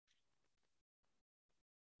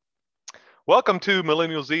Welcome to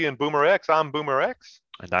Millennial Z and Boomer X. I'm Boomer X.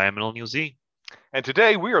 And I am Millennial Z. And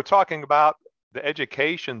today we are talking about the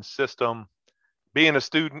education system, being a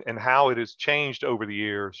student, and how it has changed over the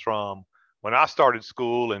years from when I started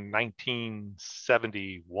school in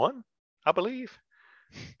 1971, I believe.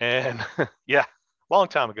 And yeah, long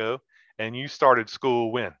time ago. And you started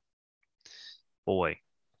school when? Boy,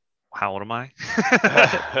 how old am I?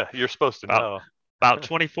 You're supposed to about know. about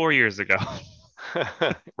 24 years ago.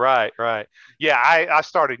 Right, right. Yeah, I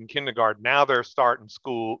started in kindergarten. Now they're starting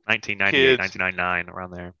school 1998, kids. 1999,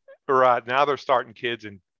 around there. Right. Now they're starting kids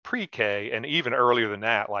in pre-K and even earlier than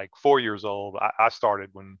that, like 4 years old. I started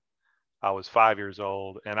when I was 5 years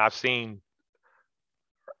old, and I've seen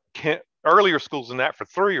earlier schools than that for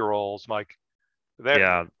 3-year-olds. Like they're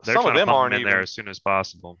Yeah, they're some of trying to them pump them aren't in there even. as soon as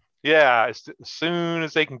possible. Yeah, as soon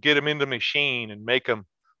as they can get them into machine and make them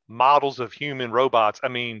models of human robots. I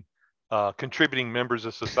mean, contributing members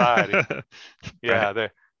of society. Right. Yeah,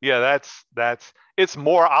 yeah, that's it's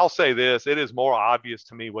more. I'll say this: it is more obvious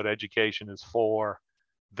to me what education is for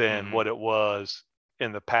than hmm what it was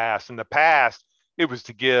in the past. In the past, it was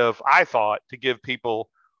to give, I thought, to give people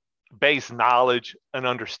base knowledge and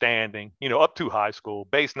understanding, up to high school,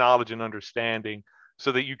 base knowledge and understanding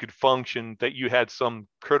so that you could function, that you had some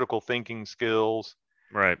critical thinking skills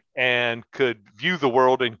Right. and could view the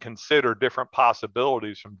world and consider different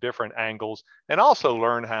possibilities from different angles, and also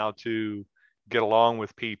learn how to get along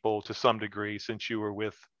with people to some degree since you were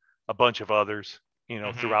with a bunch of others,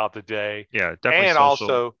 hmm throughout the day. Yeah, definitely And also,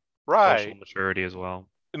 social right maturity as well.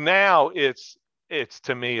 now it's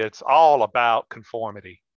to me, it's all about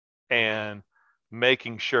conformity hmm and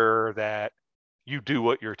making sure that you do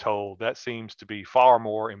what you're told. That seems to be far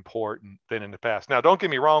more important than in the past. Now, don't get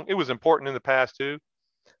me wrong, it was important in the past too,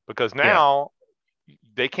 because Yeah. now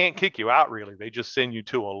they can't kick you out really. They just send you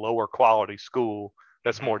to a lower quality school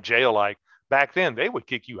that's more hmm jail like. Back then, they would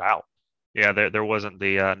kick you out. Yeah, there wasn't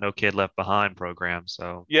the No Kid Left Behind program,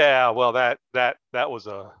 so Yeah, well, that was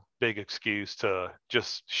a big excuse to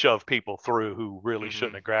just shove people through who really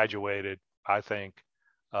shouldn't hmm have graduated, I think.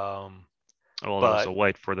 Um, well, there was but a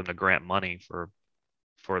way for them to grant money for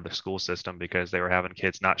the school system because they were having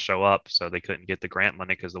kids not show up, so they couldn't get the grant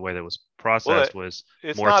money because the way that was well, processed was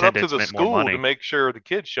it's more not up to attendance the meant more school to money. make sure the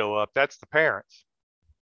kids show up. That's the parents.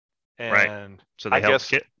 Right. And So I they held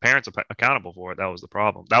guess parents accountable for it. That was the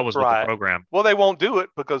problem. That was with the right. program. Well, they won't do it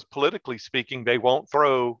because politically speaking, they won't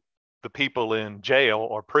throw the people in jail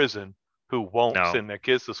or prison who won't No. send their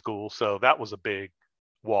kids to school. So that was a big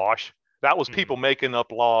wash. That was people hmm making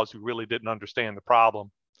up laws who really didn't understand the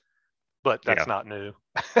problem, but that's Yeah. not new.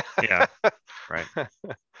 Yeah. Right.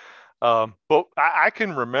 But I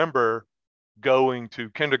can remember going to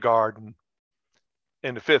kindergarten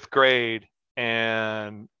in the fifth grade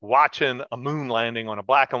and watching a moon landing on a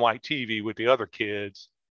black and white TV with the other kids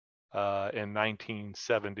in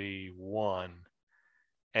 1971.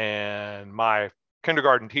 And my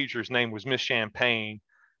kindergarten teacher's name was Miss Champagne.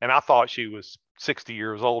 And I thought she was 60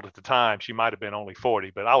 years old at the time. She might have been only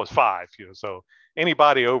 40, but I was five, so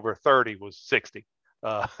anybody over 30 was 60.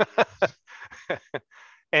 Uh,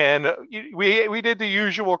 and we did the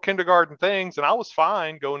usual kindergarten things, and I was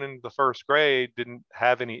fine going into the first grade, didn't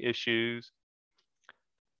have any issues.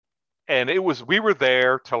 And we were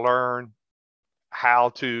there to learn how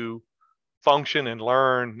to function and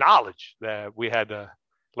learn knowledge. That we had to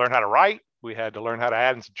learn how to write, we had to learn how to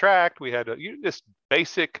add and subtract, we had to just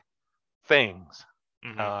basic things,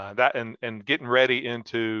 hmm that and getting ready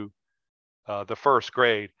into the first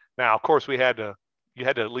grade. Now, of course, we had to you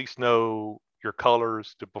had to at least know your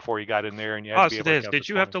colors before you got in there, and you had to Oh, be so able to this, count to did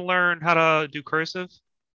you have 20. to learn how to do cursive?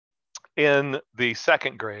 In the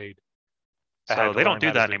second grade, I had So to they don't learn do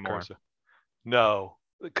how to that do anymore. cursive. No,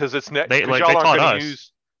 because They because like they y'all aren't taught going to us.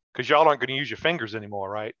 use because y'all aren't going to use your fingers anymore,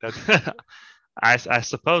 right? That's I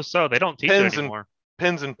suppose so. They don't teach it pens and anymore.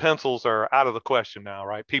 pens and pencils are out of the question now,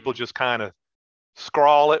 right? People hmm just kind of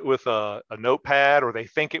scrawl it with a notepad, or they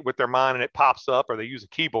think it with their mind and it pops up, or they use a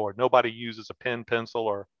keyboard. Nobody uses a pen, pencil,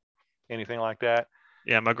 or anything like that.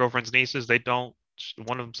 Yeah, my girlfriend's nieces, they don't.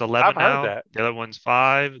 One of them's I've 11 heard now. that. The other one's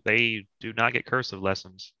 5. They do not get cursive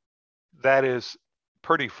lessons. That is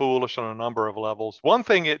pretty foolish on a number of levels. One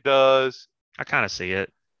thing it does, I kind of see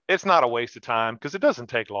it. it's not a waste of time because it doesn't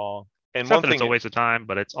take long. It's And not one that it's thing a it, waste of time,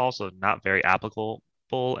 but it's also not very applicable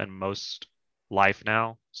in most life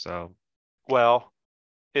now. So, well,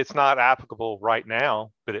 it's not applicable right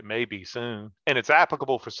now, but it may be soon. And it's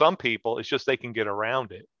applicable for some people. It's just they can get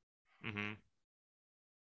around it. hmm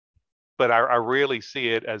But I really see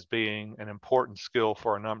it as being an important skill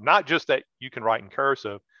for a number, not just that you can write in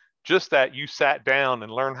cursive, just that you sat down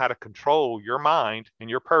and learned how to control your mind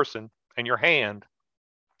and your person and your hand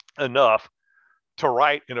enough to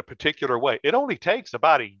write in a particular way. It only takes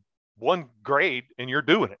about one grade and you're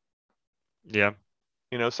doing it. Yeah.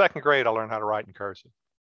 Second grade, I learned how to write in cursive.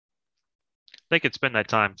 They could spend that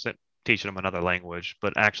time teaching them another language,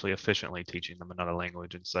 but actually efficiently teaching them another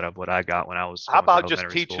language instead of what I got when I was How going through about just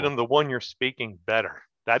elementary teaching school. them the one you're speaking better?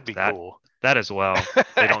 That'd be That cool. that as well.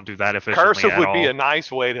 They don't do that efficiently Cursive at would be a all.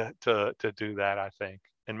 nice way to do that, I think,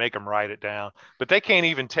 and make them write it down. But they can't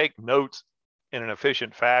even take notes in an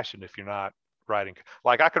efficient fashion if you're not writing.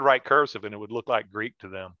 Like I could write cursive and it would look like Greek to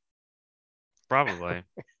them, Probably.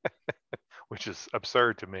 which is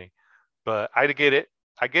absurd to me. But I get it.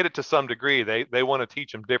 I get it to some degree. They want to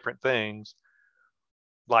teach them different things,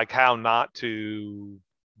 like how not to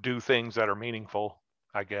do things that are meaningful.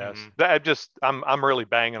 I guess Hmm. that I'm really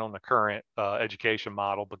banging on the current education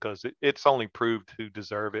model because it's only proved to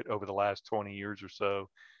deserve it over the last 20 years or so,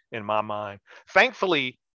 in my mind.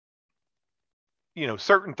 Thankfully,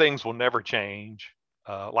 certain things will never change.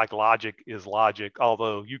 Like logic is logic,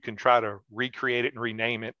 although you can try to recreate it and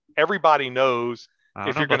rename it. Everybody knows I don't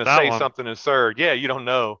if know you're going about to that say one. something absurd, yeah, you don't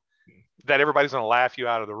know that everybody's going to laugh you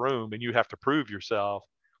out of the room and you have to prove yourself.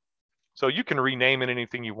 So you can rename it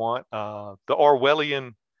anything you want. The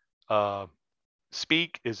Orwellian uh,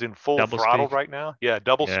 speak is in full Double throttle speak. right now. Yeah,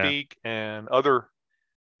 double Yeah. speak and other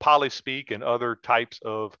poly speak and other types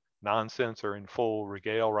of nonsense are in full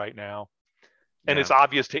regale right now. And Yeah. it's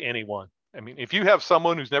obvious to anyone. I mean, if you have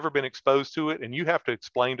someone who's never been exposed to it and you have to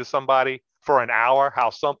explain to somebody for an hour how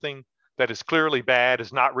something that is clearly bad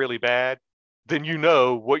is not really bad, then you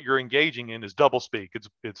know what you're engaging in is double speak.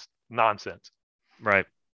 It's nonsense. Right.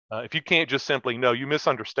 If you can't just simply no, you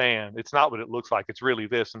misunderstand. It's not what it looks like. It's really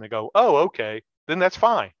this, and they go, oh, okay, then that's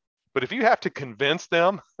fine. But if you have to convince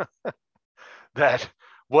them that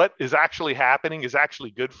what is actually happening is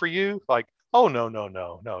actually good for you, like, oh no, no,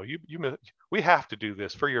 no, no, we have to do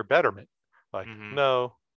this for your betterment. Like, Hmm.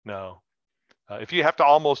 no, no. If you have to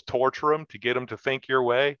almost torture them to get them to think your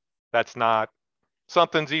way, that's not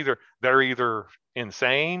something's either they're either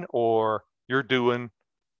insane or you're doing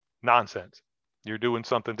nonsense. You're doing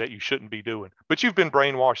something that you shouldn't be doing. But you've been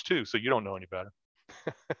brainwashed too, so you don't know any better.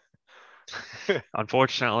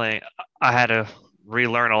 Unfortunately, I had to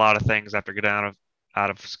relearn a lot of things after getting out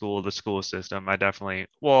of school, the school system. I definitely,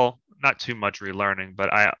 well, not too much relearning,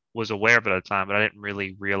 but I was aware of it at the time, but I didn't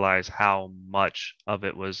really realize how much of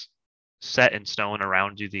it was set in stone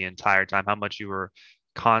around you the entire time, how much you were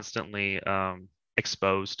constantly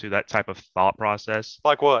exposed to that type of thought process.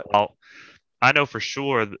 Like what? Well, I know for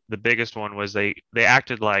sure the biggest one was they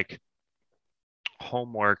acted like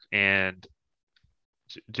homework and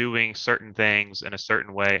doing certain things in a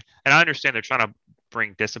certain way. And I understand they're trying to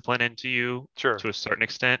bring discipline into you Sure. to a certain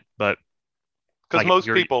extent, but Because like most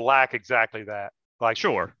you're people lack exactly that. Like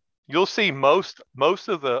sure. you'll see most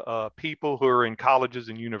of the people who are in colleges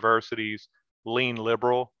and universities lean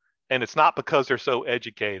liberal, and it's not because they're so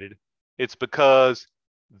educated. It's because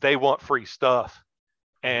they want free stuff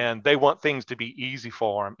Hmm. and they want things to be easy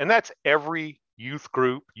for them. And that's every youth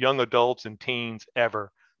group, young adults and teens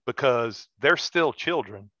ever, because they're still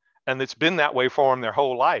children and it's been that way for them their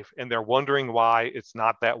whole life. And they're wondering why it's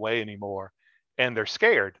not that way anymore. And they're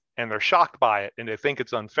scared and they're shocked by it and they think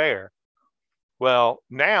it's unfair. Well,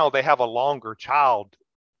 now they have a longer childish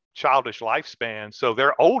lifespan. So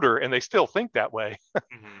they're older and they still think that way.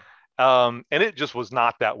 Hmm. And it just was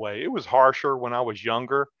not that way. It was harsher when I was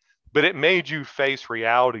younger, but it made you face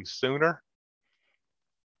reality sooner.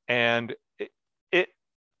 And it,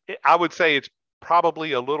 I would say it's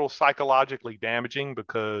probably a little psychologically damaging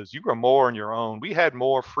because you were more on your own. We had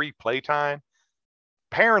more free playtime.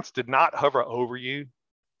 Parents did not hover over you,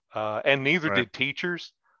 and neither Right. did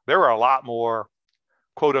teachers. There were a lot more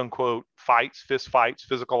quote unquote fights, fist fights,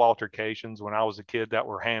 physical altercations when I was a kid that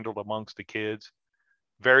were handled amongst the kids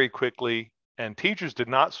very quickly. And teachers did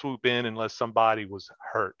not swoop in unless somebody was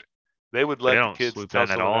hurt. They would They let the don't kids swoop in at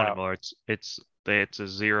tussle it all out. anymore. It's a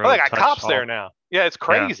Oh, they zero got touch cops there all. now. Yeah, it's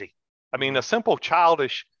Yeah. crazy. I mean, a Hmm. simple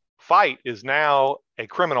childish fight is now a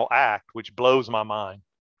criminal act, which blows my mind.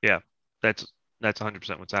 Yeah. That's that's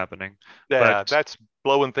 100% what's happening. Yeah, But that's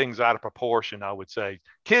blowing things out of proportion, I would say.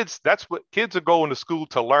 Kids, that's what kids are going to school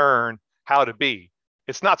to learn how to be.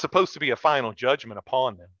 It's not supposed to be a final judgment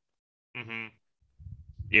upon them. hmm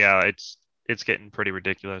yeah, it's getting pretty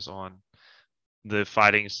ridiculous on the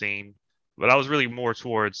fighting scene. But I was really more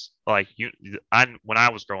towards like I when I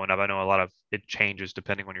was growing up, I know a lot of it changes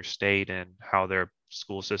depending on your state and how their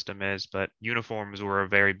school system is, but uniforms were a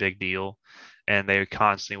very big deal. and they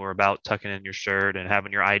constantly were about tucking in your shirt and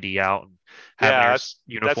having your ID out and having Yeah, your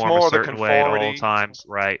that's uniform a more of the certain way at all conformity. times.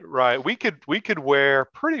 Right. Right. We could wear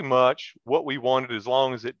pretty much what we wanted as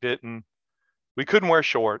long as it didn't. We couldn't wear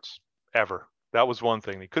shorts ever. That was one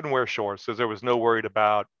thing. They couldn't wear shorts because there was no worried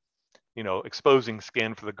about, exposing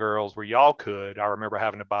skin for the girls where y'all could. I remember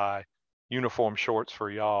having to buy uniform shorts for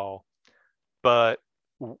y'all, but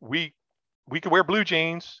we we could wear blue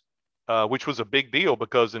jeans, which was a big deal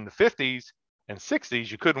because in the 50s and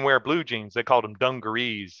 60s you couldn't wear blue jeans. They called them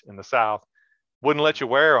dungarees in the South. Wouldn't let you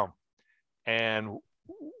wear them, and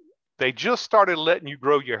they just started letting you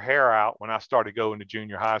grow your hair out when I started going to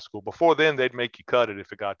junior high school. Before then, they'd make you cut it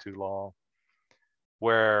if it got too long.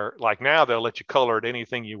 Where like now they'll let you color it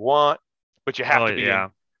anything you want, but you have Oh to be in yeah.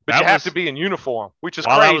 but you That have to was be in uniform, which is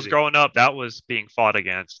while I was crazy. growing up, that was being fought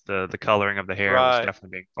against. The coloring of the hair was Right,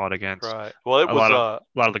 definitely being fought against. right. Well, it A was lot of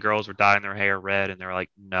a lot of the girls were dyeing their hair red, and they were like,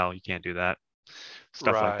 "No, you can't do that."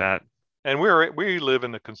 Stuff like right. that. And we live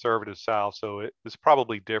in the conservative South, so it's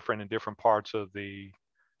probably different in different parts of the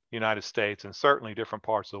United States and certainly different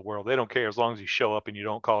parts of the world. They don't care as long as you show up and you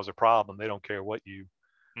don't cause a problem. They don't care what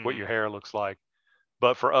Hmm. your hair looks like.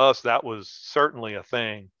 But for us, that was certainly a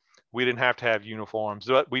thing. We didn't have to have uniforms,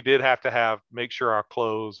 but we did have to have make sure our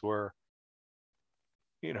clothes were,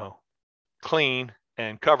 you know, clean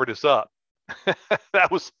and covered us up.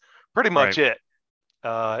 That was pretty Right. much it,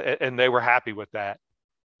 and they were happy with that.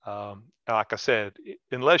 Like I said,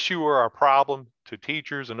 unless you were a problem to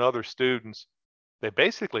teachers and other students, they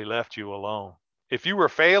basically left you alone. If you were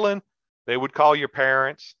failing, they would call your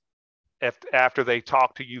parents after they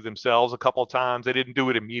talked to you themselves a couple of times. They didn't do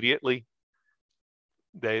it immediately.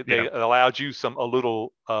 They Yeah. allowed you a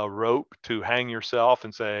little rope to hang yourself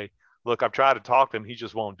and say, "Look, I've tried to talk to him. He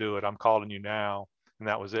just won't do it. I'm calling you now." And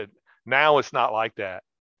that was it. Now it's not like that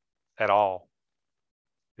at all.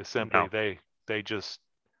 It's simply No, they they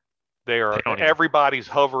are don't even. everybody's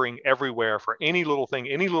hovering everywhere for any little thing.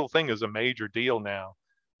 Any little thing is a major deal now,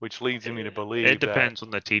 which leads me to It believe that depends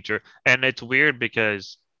on the teacher, and it's weird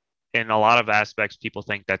because in a lot of aspects, people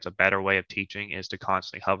think that's a better way of teaching is to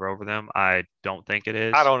constantly hover over them. I don't think it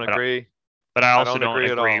I is, don't agree. but I I also don't don't agree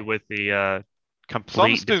at agree all. with the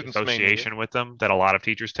Some complete students may need it. disassociation with them that a lot of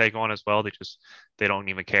teachers take on as well. They don't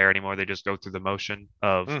even care anymore. They just go through the motion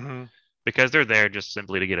of Hmm. because they're there just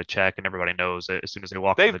simply to get a check, and everybody knows it as soon as they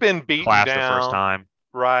walk They've into been beaten class the first down, time.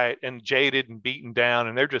 right, and jaded and beaten down,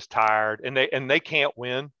 and they're just tired, and they can't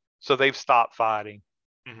win, so they've stopped fighting.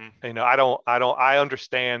 Hmm. I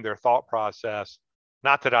understand their thought process.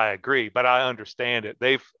 Not that I agree, but I understand it.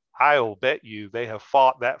 I'll bet you they have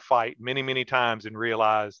fought that fight many, many times and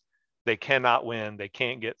realized they cannot win. They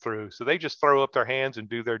can't get through. So they just throw up their hands and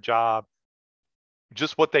do their job,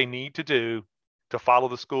 just what they need to do to follow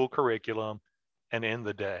the school curriculum and end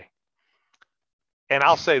the day. And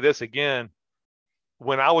I'll say this again,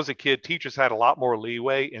 when I was a kid, teachers had a lot more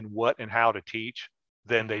leeway in what and how to teach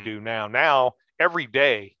than they Hmm. do now. Now, every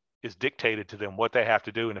day is dictated to them what they have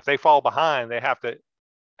to do. And if they fall behind, they have to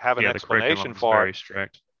have an Yeah, the explanation curriculum is for very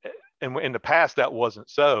strict. it. And in the past, that wasn't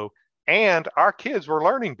so. And our kids were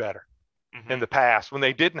learning better in Hmm. the past when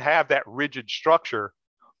they didn't have that rigid structure.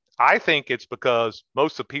 I think it's because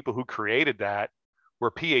most of the people who created that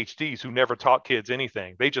were PhDs who never taught kids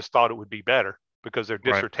anything. They just thought it would be better because their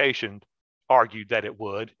Right. dissertation argued that it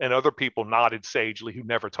would, and other people nodded sagely who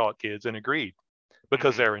never taught kids and agreed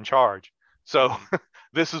because Hmm. they're in charge. So Hmm.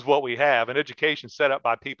 this is what we have an education set up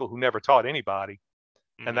by people who never taught anybody.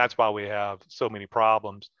 And Hmm. that's why we have so many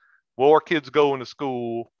problems. More kids going to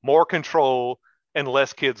school, more control, and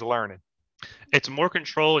less kids learning. It's more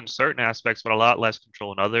control in certain aspects, but a lot less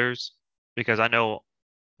control in others. Because I know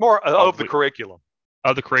More uh, of the we, curriculum.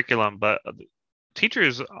 of the curriculum, but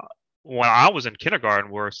teachers, when I was in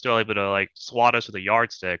kindergarten, were still able to like swat us with a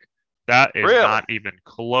yardstick. That is Really? not even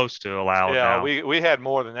close to allowed Yeah, now. we had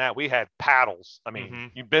more than that. We had paddles. I mean,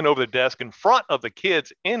 Hmm. you bend over the desk in front of the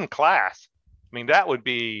kids in class. I mean, that would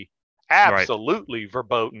be Right. absolutely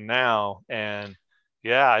verboten now. And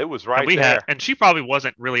yeah, it was And right we had, there. and she probably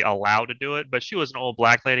wasn't really allowed to do it, but she was an old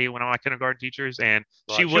black lady, one of my kindergarten teachers, and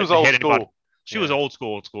she Right. She was wouldn't old hit anybody. school. She was Yeah. old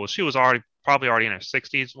school, old school. She was already probably already in her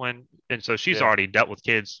 60s when, and so she's Yeah. already dealt with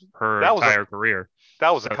kids her That was a entire career.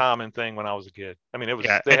 that was a So common thing when I was a kid. I mean,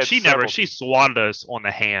 yeah, they and had she several she teachers. swatted us on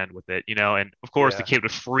the hand with it, and of course the Yeah. kid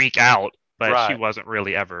would freak out, but she Right. wasn't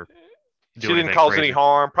really ever She doing didn't anything cause any crazy.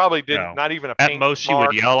 harm. Probably didn't, No. not even a At pink most, she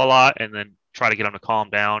would mark. yell a lot and then try to get him to calm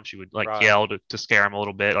down. She would like Right. yell to scare him a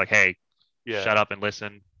little bit, like, "Hey, Yeah. shut up and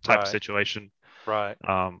listen," type of Right. situation. Right.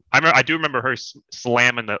 I do remember her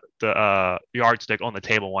slamming the yardstick on the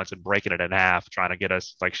table once and breaking it in half, trying to get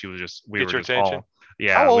us like we Get were your just attention. all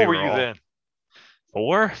How yeah, we old were were you all then?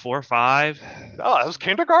 four or five. Oh, that was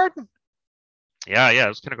kindergarten. Yeah, it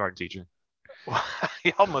was kindergarten teacher.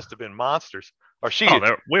 Y'all must have been monsters. Or she Oh, did.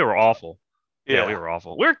 we were awful. Yeah, we Yeah, were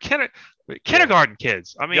awful. We are yeah. kindergarten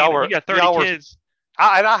kids. I mean, Y'all you were got 30 y'all were kids.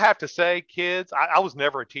 and I have to say, kids, I was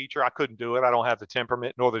never a teacher. I couldn't do it. I don't have the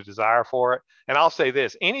temperament nor the desire for it. And I'll say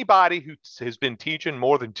this, anybody who has been teaching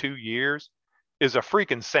more than 2 years is a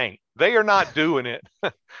freaking saint. They are not doing it.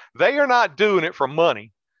 They are not doing it for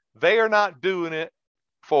money. They are not doing it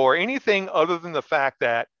for anything other than the fact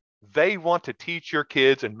that they want to teach your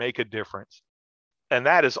kids and make a difference. And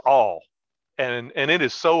that is all. And it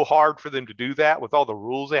is so hard for them to do that with all the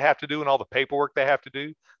rules they have to do and all the paperwork they have to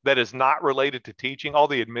do that is not related to teaching, all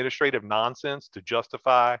the administrative nonsense to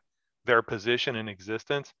justify their position in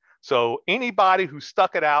existence. So anybody who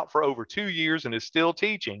stuck it out for over 2 years and is still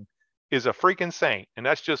teaching is a freaking saint. And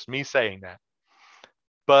that's just me saying that.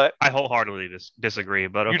 But I wholeheartedly disagree,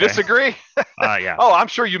 but you okay. disagree? Yeah, Oh, I'm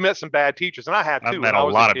sure you met some bad teachers, and I have I've too met when a I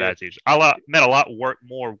was a lot of kid. bad teachers. Met a lot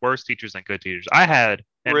more worse teachers than good teachers. I had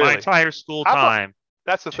in my Really, entire school I've time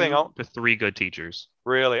that's the thing. 2 to 3 good teachers.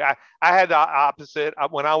 Really, I had the opposite.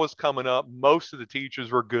 When I was coming up, most of the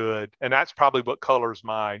teachers were good, and that's probably what colors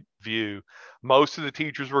my view. Most of the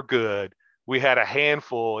teachers were good. We had a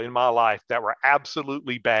handful in my life that were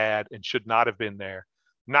absolutely bad and should not have been there.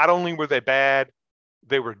 Not only were they bad,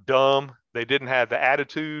 they were dumb. They didn't have the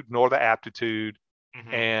attitude nor the aptitude,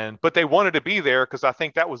 Hmm. and but they wanted to be there because I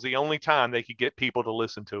think that was the only time they could get people to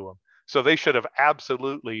listen to them. So they should have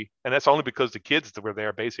absolutely, and that's only because the kids that were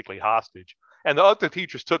there basically hostage. And the other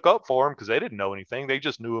teachers took up for them because they didn't know anything. They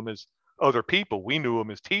just knew them as other people. We knew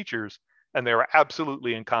them as teachers, and they were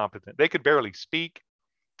absolutely incompetent. They could barely speak.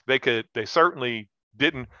 They certainly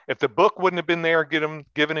didn't. If the book wouldn't have been there, giving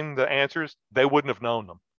them the answers, they wouldn't have known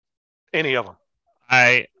them, any of them.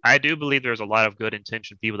 I do believe there's a lot of good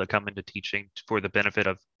intentioned people that come into teaching for the benefit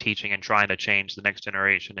of teaching and trying to change the next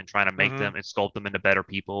generation and trying to make Mm-hmm. them and sculpt them into better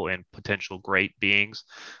people and potential great beings.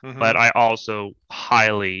 Mm-hmm. But I also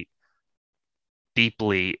highly,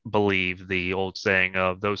 deeply believe the old saying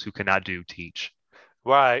of those who cannot do teach.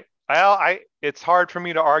 Right. Well, it's hard for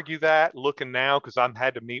me to argue that looking now because I've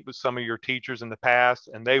had to meet with some of your teachers in the past,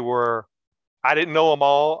 and I didn't know them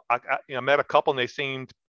all. Met a couple and they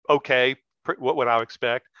seemed okay. What would I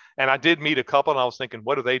expect? And I did meet a couple, and I was thinking,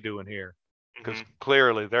 what are they doing here? Because Hmm.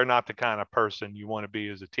 clearly they're not the kind of person you want to be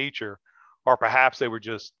as a teacher, or perhaps they were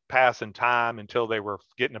just passing time until they were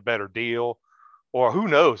getting a better deal, or who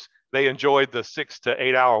knows? They enjoyed the 6 to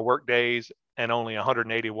 8 hour work days and only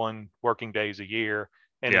 181 working days a year,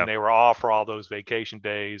 and then Yeah. they were off for all those vacation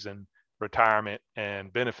days and retirement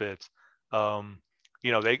and benefits. Um,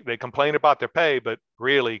 they complain about their pay, but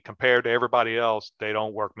really, compared to everybody else, they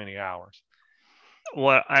don't work many hours.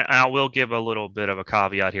 Well, I will give a little bit of a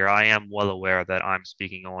caveat here. I am well aware that I'm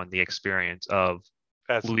speaking on the experience of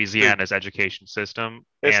That's the Louisiana's education system,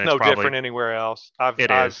 It's and it's no probably different anywhere else.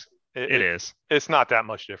 it I've is it, it it is. it's not that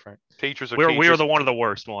much different. Teachers are We are teachers. the one of the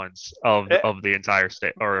worst ones It, of the entire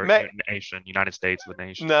state or may, nation, United States of the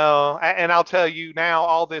nation. no, and I'll tell you now,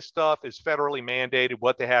 all this stuff is federally mandated.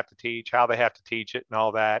 What they have to teach, how they have to teach it, and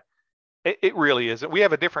all that. It really isn't. We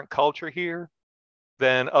have a different culture here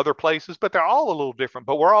than other places, but they're all a little different.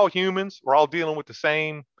 But we're all humans. We're all dealing with the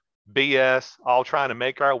same BS, all trying to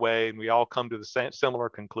make our way, and we all come to the same similar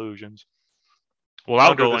conclusions Well,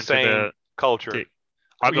 under the same culture,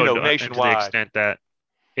 I'll go into the nationwide. extent that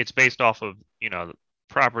it's based off of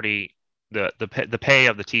property. The pay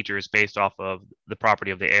of the teacher is based off of the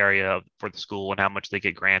property of the area for the school and how much they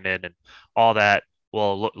get granted and all that.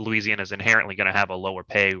 Well, Louisiana is inherently going to have a lower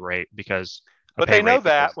pay rate because a But pay they know rate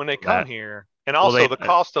that because when they of come that. here. And Well, also they the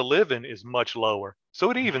cost of living is much lower.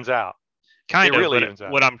 So it evens out. It kind of, really but evens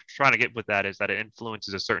out. what I'm trying to get with that is that it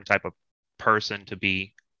influences a certain type of person to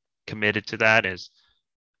be committed to that. Is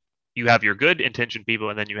you have your good intentioned people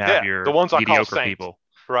and then you have Yeah, the your ones I call mediocre saints. people,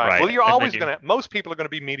 Right. right? Well, you're And then always you going to, most people are going to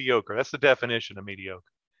be mediocre. That's the definition of mediocre.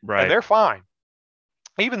 And right. they're fine.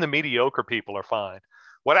 Even the mediocre people are fine.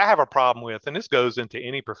 What I have a problem with, and this goes into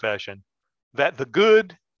any profession, that the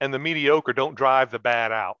good and the mediocre don't drive the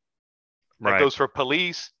bad out. That Right. goes for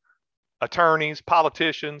police, attorneys,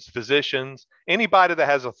 politicians, physicians, anybody that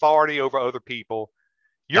has authority over other people.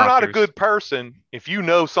 You're not a Doctors. good person if you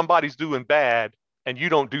know somebody's doing bad and you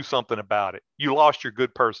don't do something about it. You lost your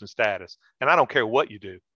good person status. And I don't care what you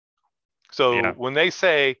do. So Yeah. when they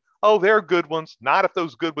say, oh, they're good ones, not if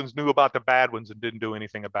those good ones knew about the bad ones and didn't do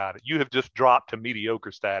anything about it. You have just dropped to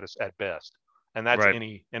mediocre status at best. Right.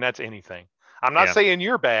 And that's anything. I'm not Yeah. saying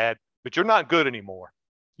you're bad, but you're not good anymore.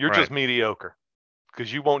 You're Right. just mediocre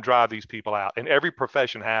because you won't drive these people out. And every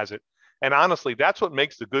profession has it. And honestly, that's what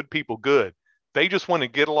makes the good people good. They just want to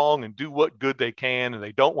get along and do what good they can, and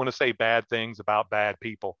they don't want to say bad things about bad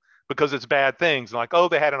people because it's bad things. Like, oh,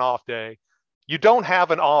 they had an off day. You don't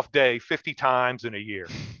have an off day 50 times in a year.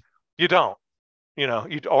 You don't,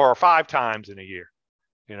 or 5 times in a year,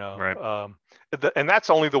 Right. and that's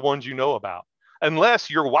only the ones you know about. Unless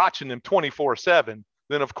you're watching them 24/7,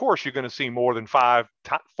 then of course you're going to see more than five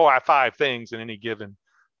things in any given,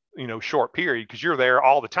 short period because you're there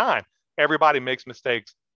all the time. Everybody makes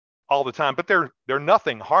mistakes all the time, but they're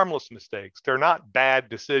nothing harmless mistakes. They're not bad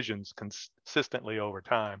decisions consistently over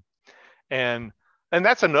time. And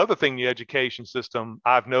that's another thing the education system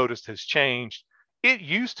I've noticed has changed. It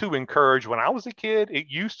used to encourage, when I was a kid, it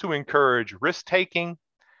used to encourage risk taking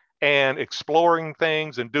and exploring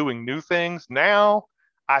things and doing new things. Now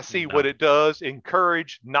I see No. what it does,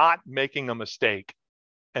 encourage not making a mistake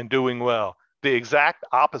and doing well. The exact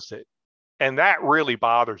opposite. And that really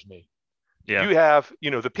bothers me. Yeah. You have,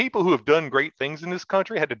 the people who have done great things in this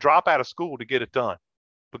country had to drop out of school to get it done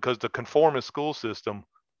because the conformist school system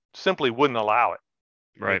simply wouldn't allow it.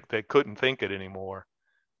 Right. They couldn't think it anymore.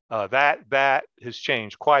 That has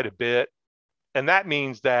changed quite a bit. And that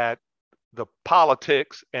means that the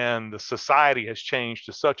politics and the society has changed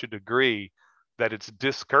to such a degree that it's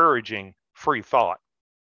discouraging free thought.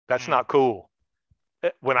 That's not cool.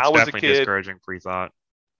 When It's I was a definitely kid, discouraging free thought.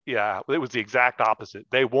 yeah, it was the exact opposite.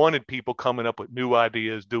 They wanted people coming up with new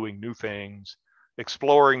ideas, doing new things,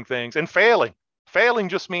 exploring things, and failing. Failing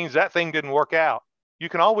just means that thing didn't work out. You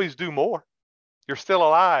can always do more. You're still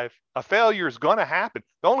alive. A failure is going to happen.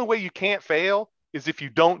 The only way you can't fail is if you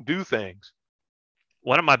don't do things.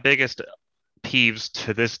 One of my biggest peeves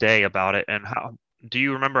to this day about it, and how do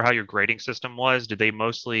you remember how your grading system was? Did they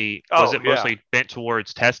mostly was Oh, it yeah. mostly bent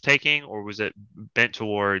towards test taking, or was it bent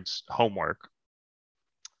towards homework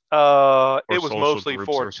or It was social mostly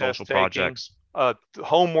groups for or test social taking. projects?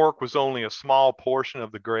 Homework was only a small portion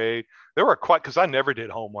of the grade. There were quite, because I never did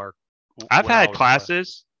homework I've when I had was in class.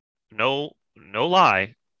 classes, no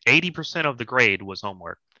lie, 80% of the grade was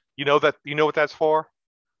homework. You know what that's for?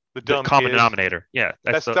 The The dumb common kids. denominator. Yeah,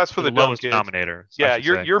 that's That's for the the dumb lowest kids. denominator, I Yeah, should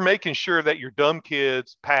say. you're making sure that your dumb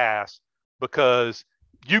kids pass because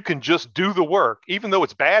you can just do the work. Even though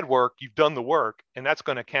it's bad work, you've done the work, and that's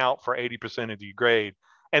going to count for 80% of your grade.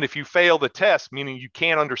 And if you fail the test, meaning you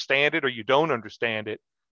can't understand it or you don't understand it,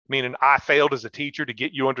 meaning I failed as a teacher to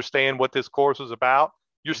get you understand what this course is about,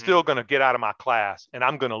 you're Hmm. still going to get out of my class and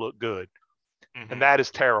I'm going to look good. And Hmm. that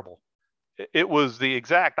is terrible. It was the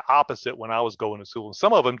exact opposite when I was going to school.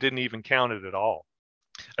 Some of them didn't even count it at all,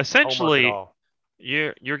 homework at Essentially, all.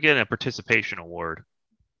 you're getting a participation award,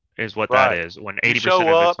 is what that Right. is. When You 80% show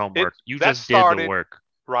of it's up. homework, you That just did the started work.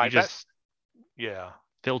 You right. just Yeah.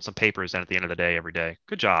 filled some papers in at the end of the day every day.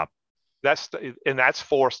 Good job. That's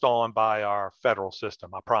forced on by our federal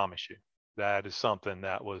system. I promise you, that is something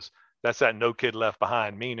that's that no kid left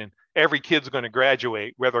behind. Meaning every kid's going to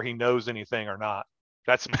graduate whether he knows anything or not.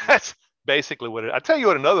 That's Hmm. that's basically what it. I tell you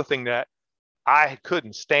what, another thing that I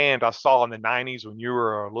couldn't stand. I saw in the '90s when you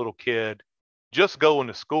were a little kid, just going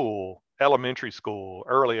to school, elementary school,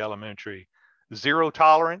 early elementary, zero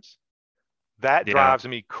tolerance. That Yeah. drives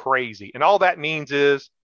me crazy. And all that means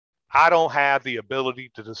is I don't have the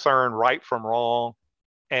ability to discern right from wrong.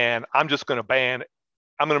 And I'm just going to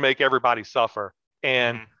I'm going to make everybody suffer.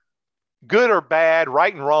 And Hmm. good or bad,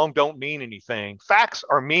 right and wrong don't mean anything. Facts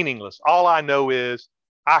are meaningless. All I know is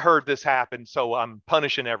I heard this happen, so I'm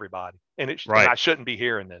punishing everybody. And Right. I shouldn't be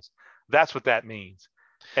hearing this. That's what that means.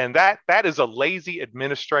 And that is a lazy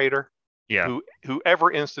administrator. Yeah.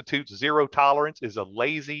 Whoever institutes zero tolerance is a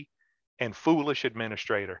lazy and foolish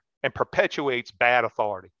administrator and perpetuates bad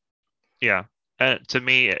authority. Yeah. To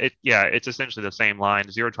me, it's essentially the same line.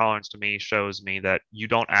 Zero tolerance to me shows me that you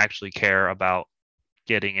don't actually care about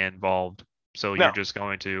getting involved. So you're No, just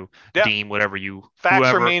going to yep, deem whatever you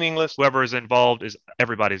facts are meaningless. whoever is involved is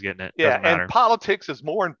everybody's getting it. Yeah, Doesn't and matter. politics is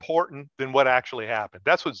more important than what actually happened.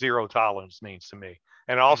 That's what zero tolerance means to me.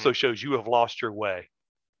 And it Hmm. also shows you have lost your way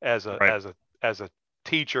as a Right. as a as a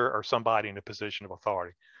teacher or somebody in a position of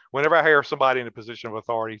authority. Whenever I hear somebody in a position of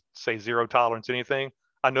authority say zero tolerance anything,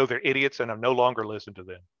 I know they're idiots and I'm no longer listening to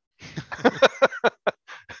them.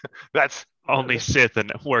 That's Only Sith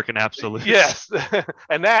and work in absolutes. yes,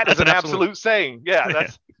 and that is That's an an absolute. absolute saying. Yeah, Yeah.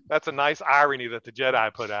 that's a nice irony that the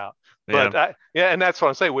Jedi put out. Yeah. But yeah, and that's what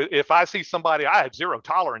I'm saying. If I see somebody, I have zero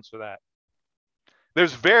tolerance for that.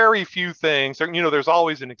 There's very few things. There's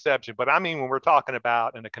always an exception. But I mean, when we're talking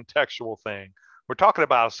about in a contextual thing, we're talking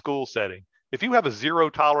about a school setting. If you have a zero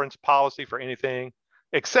tolerance policy for anything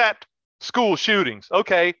except school shootings,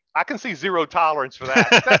 okay, I can see zero tolerance for that.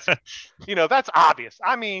 But that's obvious.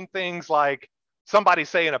 I mean, things like somebody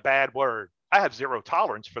saying a bad word. I have zero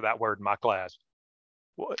tolerance for that word in my class.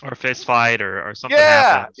 Or fist fight or something Yeah,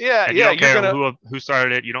 happens yeah, and you yeah. don't You're care gonna, who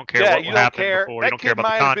started it, you don't care yeah, what you don't happened care. before, you That don't care kid about the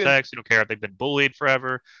might have been context, you don't care if they've been bullied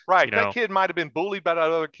forever, right. you That know. kid might have been bullied by that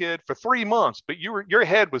other kid for 3 months, but your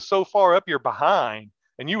head was so far up your behind,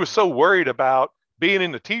 and you were Mhm. so worried about being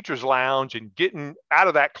in the teacher's lounge and getting out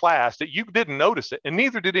of that class that you didn't notice it, and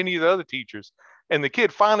neither did any of the other teachers. And the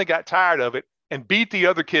kid finally got tired of it and beat the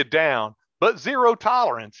other kid down, but zero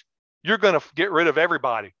tolerance. You're going to get rid of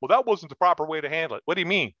everybody. Well, that wasn't the proper way to handle it. What do you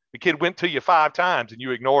mean? The kid went to you 5 times and you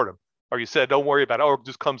ignored him, or you said, "Don't worry about it," or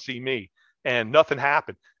 "Just come see me," and nothing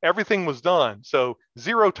happened. Everything was done. So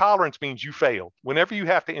zero tolerance means you failed. Whenever you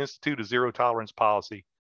have to institute a zero tolerance policy,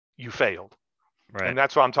 you failed. Right. And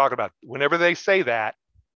that's what I'm talking about. Whenever they say that,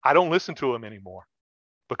 I don't listen to them anymore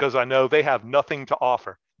because I know they have nothing to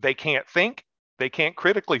offer. They can't think, they can't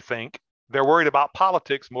critically think. They're worried about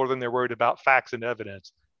politics more than they're worried about facts and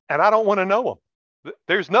evidence. And I don't want to know them.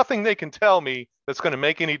 There's nothing they can tell me that's going to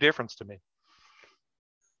make any difference to me.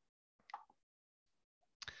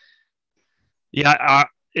 Yeah,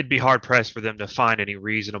 it'd be hard pressed for them to find any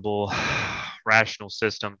reasonable, rational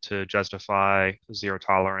system to justify a zero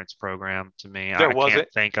tolerance program to me. There I can't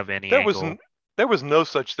wasn't think of any there was angle. there was no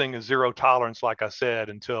such thing as zero tolerance, like I said,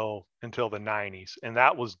 until the 90s, and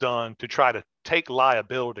that was done to try to take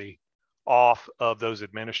liability off of those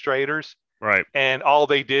administrators. Right. And all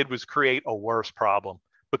they did was create a worse problem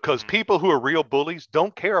because Mhm. people who are real bullies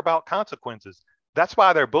don't care about consequences. That's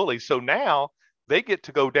why they're bullies. So now they get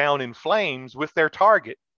to go down in flames with their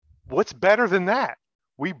target. What's better than that?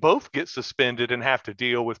 We both get suspended and have to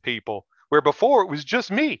deal with people where before it was just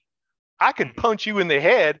me. I can Mhm. punch you in the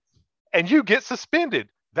head and you get suspended.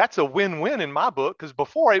 That's a win-win in my book because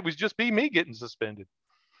before it was just be me getting suspended.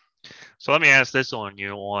 So let me ask this on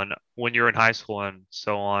you: on when you're in high school and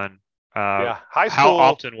so on, uh, Yeah, high how school.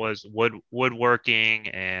 often was woodworking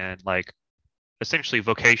and like essentially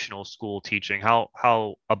vocational school teaching? How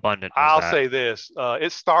abundant was I'll that? say this: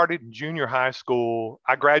 it started in junior high school.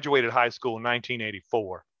 I graduated high school in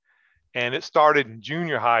 1984, and it started in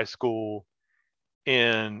junior high school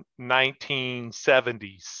in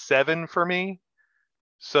 1977 for me.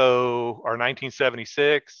 So, or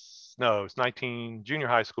 1976. No, it's 19 junior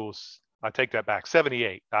high school. I take that back.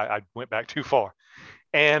 78. I went back too far.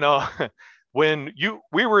 And when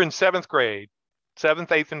we were in seventh grade,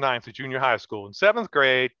 seventh, eighth, and ninth of junior high school. In seventh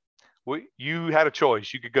grade, you had a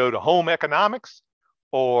choice. You could go to home economics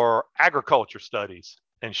or agriculture studies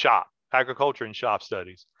and shop, agriculture and shop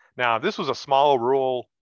studies. Now, this was a small rural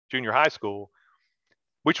junior high school,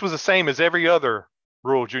 which was the same as every other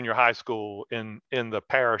rural junior high school in the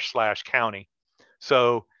parish slash county.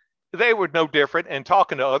 So they were no different. And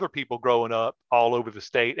talking to other people growing up all over the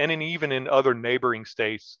state and even in other neighboring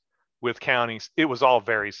states with counties, it was all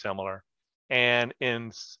very similar. And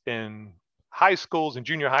in high schools and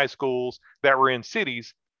junior high schools that were in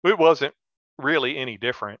cities, it wasn't really any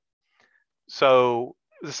different. So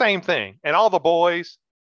the same thing. And all the boys,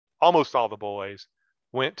 almost all the boys,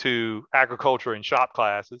 went to agriculture and shop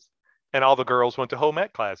classes, and all the girls went to home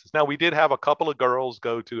ec classes. Now, we did have a couple of girls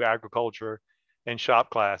go to agriculture and shop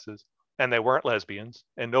classes, and they weren't lesbians,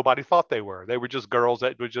 and nobody thought they were. They were just girls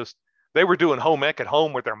that were just, they were doing home ec at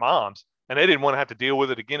home with their moms, and they didn't want to have to deal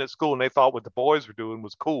with it again at school, and they thought what the boys were doing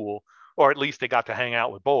was cool, or at least they got to hang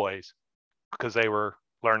out with boys because they were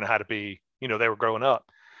learning how to be, they were growing up.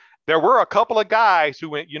 There were a couple of guys who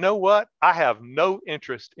went, you know what? I have no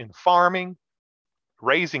interest in farming,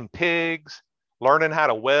 raising pigs, learning how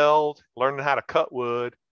to weld, learning how to cut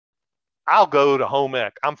wood. I'll go to home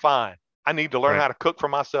ec. I'm fine. I need to learn Right. how to cook for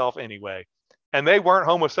myself anyway. And they weren't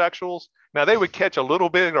homosexuals. Now they would catch a little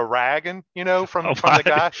bit of ragging, Oh, from the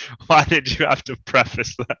guy why did you have to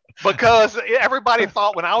preface that? because everybody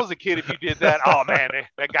thought when I was a kid, if you did that, oh man,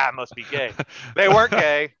 that guy must be gay. They weren't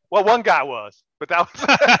gay. Well, one guy was, but that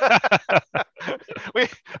was we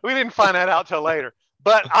we didn't find that out till later.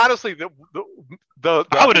 But honestly, I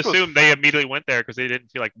I would think it was assume they immediately went there because they didn't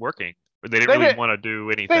feel like working, or they didn't they really didn't want to do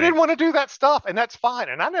they anything. didn't want to do that stuff, and that's fine.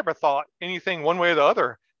 And I never thought anything one way or the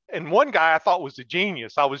other. And one guy I thought was a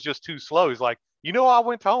genius. I was just too slow. He's like, I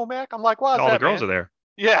went to home ec. I'm like, why And is all the that, girls man? are there.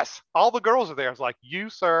 Yes, all the girls are there. I was like, you,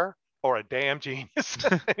 sir, are a damn genius.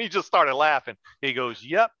 And he just started laughing. He goes,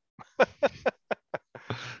 yep.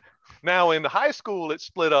 Now in the high school, it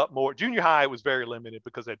split up more. Junior high was very limited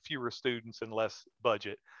because it had fewer students and less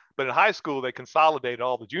budget. But in high school, they consolidated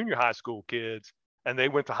all the junior high school kids, and they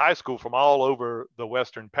went to high school from all over the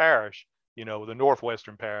Western Parish, the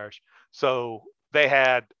Northwestern Parish. So they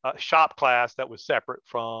had a shop class that was separate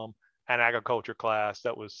from an agriculture class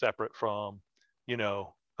that was separate from,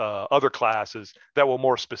 other classes that were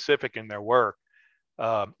more specific in their work.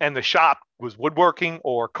 And the shop was woodworking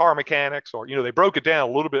or car mechanics, or, they broke it down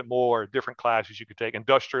a little bit more, different classes you could take.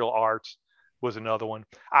 Industrial arts was another one.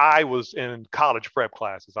 I was in college prep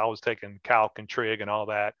classes. I was taking calc and trig and all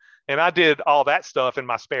that. And I did all that stuff in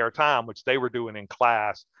my spare time, which they were doing in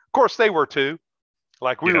class. Of course, they were too.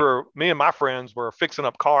 Like me and my friends were fixing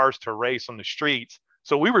up cars to race on the streets.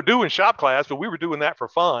 So we were doing shop class, but we were doing that for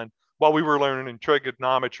fun while we were learning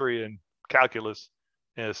trigonometry and calculus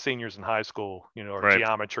as seniors in high school, or Right.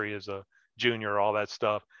 geometry as a junior, all that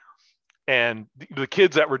stuff. And the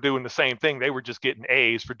kids that were doing the same thing, they were just getting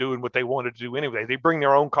A's for doing what they wanted to do anyway. They bring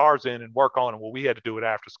their own cars in and work on them. Well, we had to do it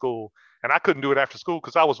after school. And I couldn't do it after school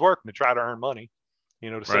because I was working to try to earn money,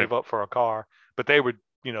 to Right. save up for a car. But they would,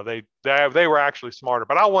 they were actually smarter.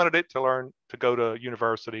 But I wanted it to learn to go to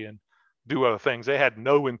university and do other things. They had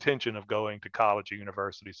no intention of going to college or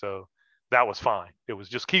university. So that was fine. It was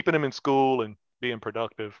just keeping them in school and being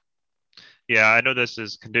productive. Yeah, I know this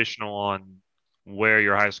is conditional on where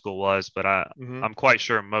your high school was, but Mm-hmm. I'm quite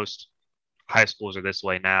sure most high schools are this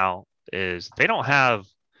way now, is they don't have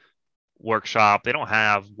workshop, they don't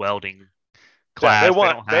have welding Yeah, class, they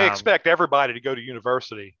don't they have expect everybody to go to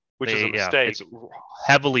university, which is a yeah, mistake. it's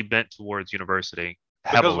heavily bent towards university,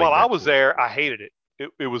 Because heavily while I bent was towards there, I university. hated it.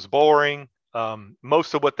 It was boring.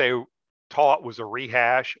 Most of what they taught was a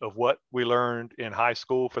rehash of what we learned in high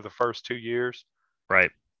school for the first 2 years,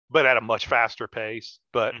 Right. but at a much faster pace.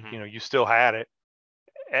 But Hmm. you still had it,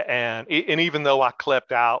 and even though I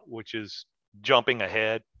clept out, which is jumping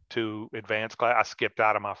ahead to advanced class, I skipped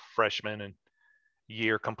out of my freshman and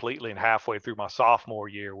year completely, and halfway through my sophomore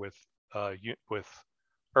year with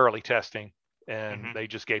early testing, and Hmm. they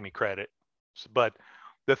just gave me credit. But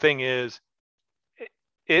the thing is,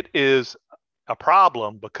 it is a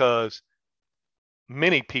problem because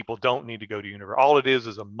many people don't need to go to university. All it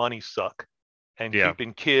is a money suck, and Yeah.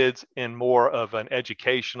 keeping kids in more of an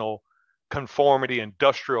educational conformity,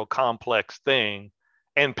 industrial complex thing,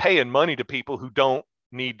 and paying money to people who don't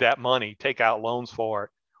need that money, take out loans for it.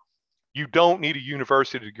 You don't need a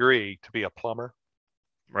university degree to be a plumber,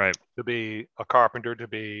 Right. to be a carpenter, to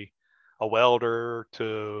be a welder,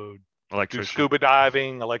 to do Electrician. scuba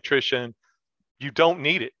diving, electrician. You don't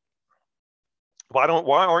need it. Why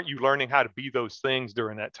aren't you learning how to be those things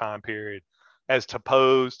during that time period, as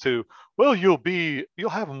opposed to, well, you'll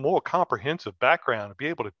have a more comprehensive background and be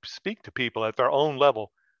able to speak to people at their own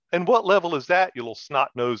level. And what level is that, you little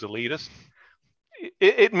snot-nosed elitist?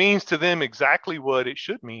 It means to them exactly what it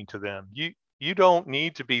should mean to them. You don't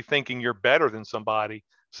need to be thinking you're better than somebody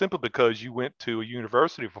simply because you went to a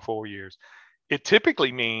university for 4 years. It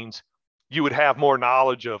typically means you would have more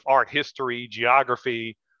knowledge of art history,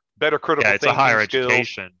 geography, better Yeah, critical it's a thinking higher skills.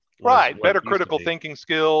 education was Right, what it better used to critical be. thinking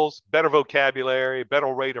skills, better vocabulary,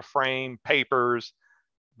 better way to frame papers,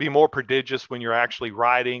 be more prodigious when you're actually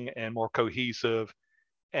writing and more cohesive,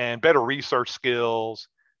 and better research skills.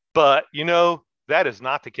 But that is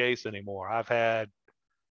not the case anymore. I've had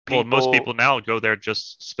Well, most people. people now go there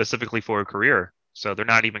just specifically for a career. So they're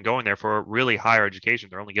not even going there for a really higher education.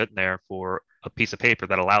 They're only getting there for a piece of paper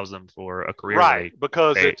that allows them for a career Right,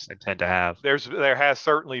 because they it's intend to have. there has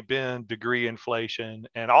certainly been degree inflation,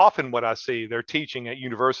 and often what I see, they're teaching at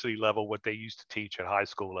university level what they used to teach at high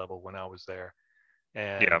school level when I was there.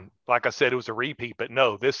 Yeah. And like I said, it was a repeat, but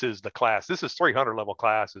no, this is the class. This is 300 level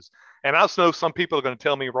classes. And I know some people are going to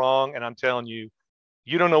tell me wrong, and I'm telling you,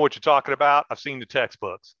 you don't know what you're talking about. I've seen the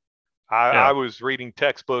textbooks. I Yeah. was reading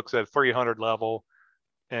textbooks at 300 level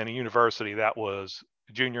in a university that was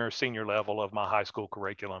junior or senior level of my high school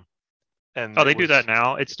curriculum. And Oh, it they do that was,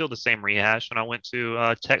 now. It's still the same rehash. When I went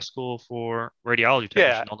to tech school for radiology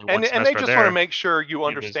yeah. technician, only one And they semester just want to there, make sure you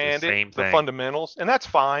it was the understand it, same the thing. fundamentals, and that's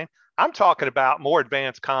fine. I'm talking about more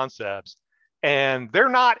advanced concepts, and they're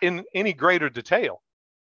not in any greater detail.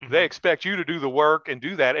 They Hmm. expect you to do the work and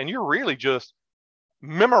do that. And you're really just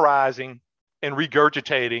memorizing and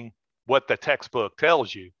regurgitating what the textbook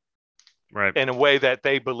tells you Right. in a way that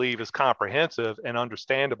they believe is comprehensive and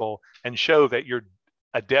understandable, and show that you're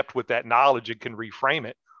adept with that knowledge and can reframe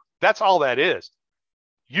it. That's all that is.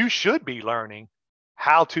 You should be learning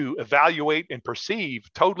how to evaluate and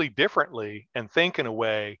perceive totally differently and think in a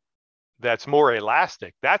way that's more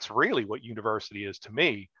elastic. That's really what university is to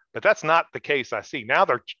me. But that's not the case I see. Now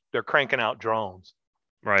they're cranking out drones.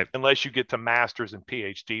 Right. Unless you get to master's and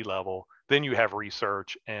PhD level, then you have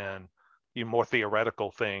research and more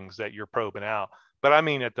theoretical things that you're probing out. But I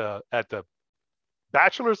mean, at the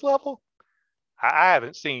bachelor's level, I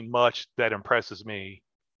haven't seen much that impresses me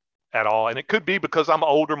at all. And it could be because I'm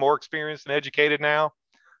older, more experienced, and educated now.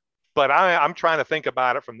 But I'm trying to think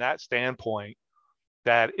about it from that standpoint.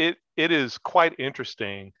 that it is quite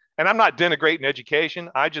interesting. And I'm not denigrating education.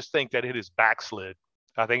 I just think that it is backslid.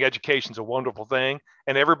 I think education's a wonderful thing,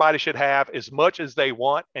 and everybody should have as much as they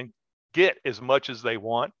want and get as much as they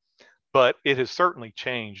want. But it has certainly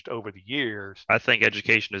changed over the years. I think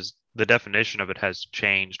education is the definition of it has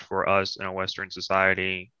changed for us in a Western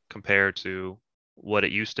society compared to what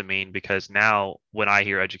it used to mean. Because now, when I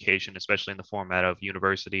hear education, especially in the format of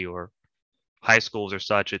university or high schools or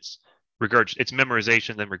such, it's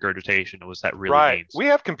memorization then regurgitation. What that really Right. means. We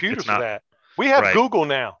have computers It's for not that. We have right. Google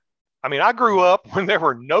now. I mean, I grew up when there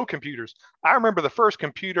were no computers. I remember the first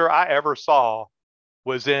computer I ever saw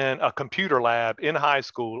was in a computer lab in high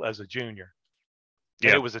school as a junior. And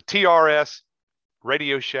Yeah. it was a TRS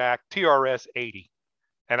Radio Shack TRS 80.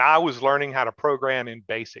 And I was learning how to program in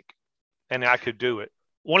BASIC, and I could do it.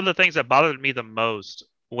 One of the things that bothered me the most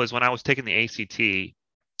was when I was taking the ACT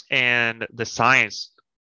and the science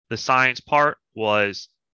part was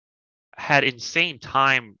had insane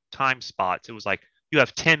time spots. It was like you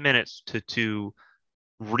have 10 minutes to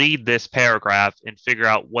read this paragraph and figure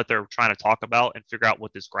out what they're trying to talk about and figure out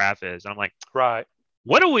what this graph is. And I'm like, Right.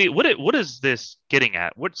 what is this getting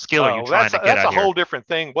at? What skill are you Oh, trying to get that's at a here? whole different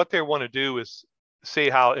thing. What they want to do is see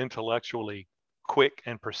how intellectually quick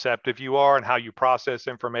and perceptive you are and how you process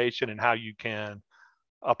information and how you can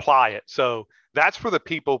apply it. So that's for the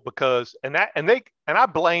people because and I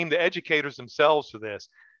blame the educators themselves for this.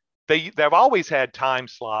 They've always had time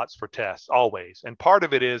slots for tests, always. And part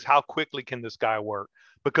of it is how quickly can this guy work?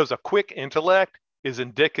 Because a quick intellect is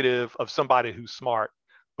indicative of somebody who's smart.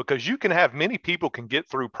 Because you can have many people can get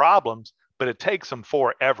through problems, but it takes them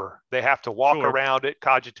forever. They have to walk Sure. around it,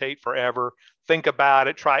 cogitate forever, think about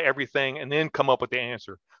it, try everything, and then come up with the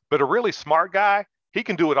answer. But a really smart guy, he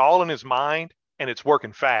can do it all in his mind and it's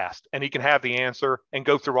working fast. And he can have the answer and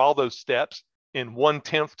go through all those steps in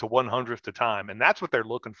 1/10 to 1/100th the time. And that's what they're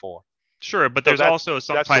looking for. Sure, but So there's also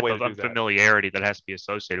some that's the type way to of do that. unfamiliarity that has to be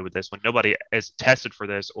associated with this when nobody has tested for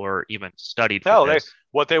this or even studied for No, this.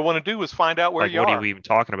 what they want to do is find out where Like, you what are are. we even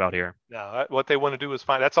talking about here? No, what they want to do is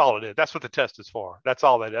find. That's all it is. That's what the test is for. That's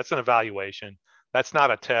all that. That's an evaluation. That's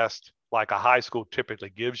not a test like a high school typically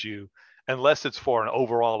gives you, unless it's for an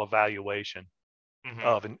overall evaluation Hmm.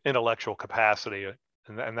 of an intellectual capacity,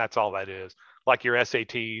 and that's all that is. Like your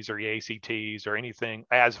SATs or your ACTs or anything,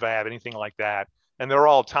 ASVAB, anything like that, and they're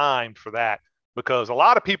all timed for that because a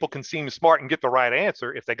lot of people can seem smart and get the right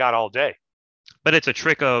answer if they got all day. But it's a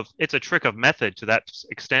trick of method to that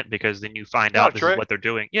extent because then you find It's not out a this is trick. what they're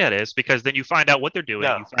doing. Yeah, it is because then you find out what they're doing,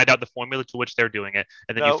 No, you find out the formula to which they're doing it,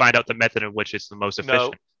 and then you no, find out the method in which it's the most no,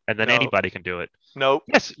 efficient, and then no, anybody can do it. no,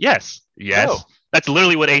 Yes, yes, yes. no, That's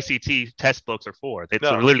literally what ACT test books are for. It's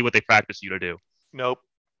no. literally what they practice you to do. Nope.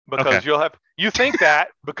 Okay. Because you think that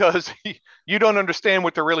because you don't understand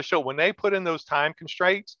what they really show. When they put in those time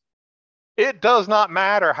constraints, it does not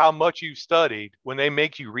matter how much you've studied when they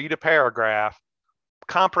make you read a paragraph,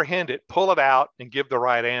 comprehend it, pull it out, and give the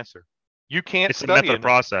right answer. You can't It's a study method of enough.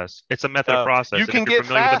 process. It's a method of No, you process. And if can you're get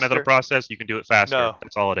familiar with the method of faster. process, you can do it faster. No,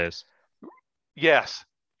 That's all it is. yes,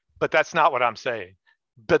 but that's not what I'm saying.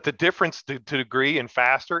 But the difference to degree and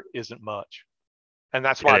faster isn't much. And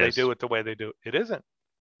that's It why they is. do it the way they do it. It isn't.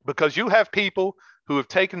 Because you have people who have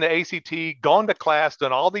taken the ACT, gone to class,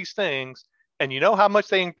 done all these things, and you know how much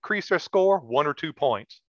they increase their score? 1 or 2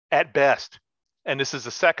 points at best. And this is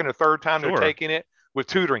the second or third time they're Sure. taking it with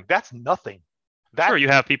tutoring. That's nothing. Sure, That you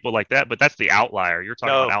have people like that, but that's the outlier. You're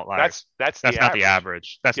talking about no, outliers. that's the That's not the average.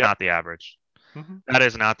 average. That's Yep. not the average. Mhm. That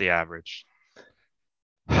is not the average.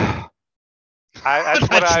 That's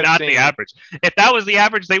what That's I've not the seen. average. If that was the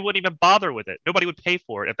average, they wouldn't even bother with it. Nobody would pay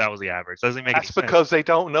for it if that was the average. Doesn't make any That's sense. because they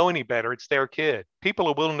don't know any better. It's their kid. People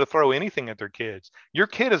are willing to throw anything at their kids. Your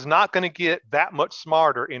kid is not going to get that much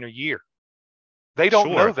smarter in a year. They don't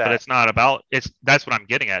know Sure, but that. it's not about it's that's what I'm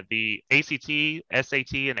getting at. The ACT,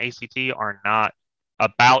 SAT, and ACT are not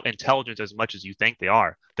about intelligence as much as you think they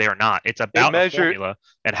are. They are not. It's It about a measure. formula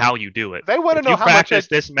and how you do it. They want to If know you how much. practice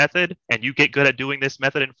this method and you get good at doing this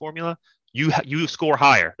method and formula, you score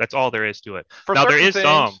higher. That's all there is to it. For Now there certain is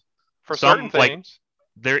some things. For certain some like things.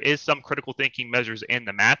 there is some critical thinking measures in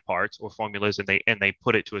the math parts or formulas and they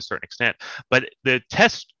put it to a certain extent, but the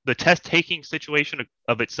test taking situation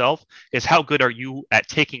of itself is how good are you at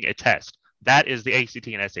taking a test. That is the ACT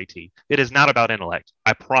and SAT. It is not about intellect,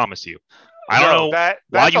 I promise you. I don't No, know why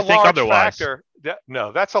that's a you think large otherwise. factor.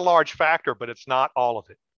 No, that's a large factor, but it's not all of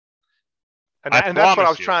it. And I that's what I promise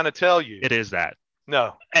was you trying to tell you. it is that.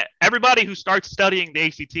 No, Everybody who starts studying the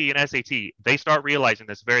ACT and SAT, they start realizing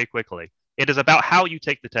this very quickly. It is about how you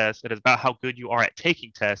take the test. It is about how good you are at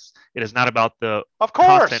taking tests. It is not about the Of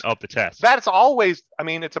content course. of the test. That's always, I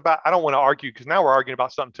mean, it's about, I don't want to argue because now we're arguing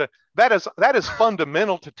about something to, that is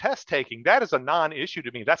fundamental to test taking. That is a non-issue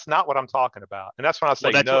to me. That's not what I'm talking about. And that's when I Well,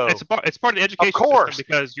 say that's what no. it's part of the Of education system course.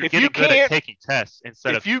 because you're If you getting good at can't, taking tests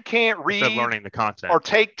if you can't instead of read learning the content. or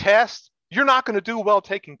take tests, you're not going to do well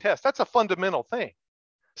taking tests. That's a fundamental thing.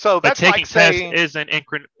 So But that's like taking tests saying,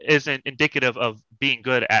 isn't indicative of being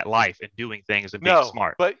good at life and doing things and being no,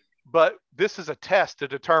 smart. but this is a test to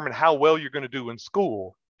determine how well you're going to do in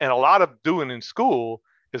school. And a lot of doing in school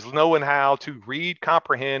is knowing how to read,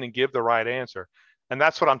 comprehend, and give the right answer. And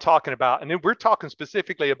that's what I'm talking about. And then we're talking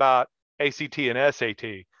specifically about ACT and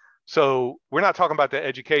SAT. So we're not talking about the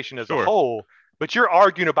education as a Sure. whole, but you're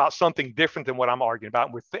arguing about something different than what I'm arguing about.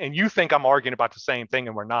 And you think I'm arguing about the same thing,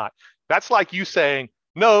 and we're not. That's like you saying,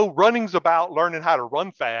 no, running's about learning how to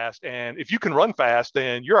run fast. And if you can run fast,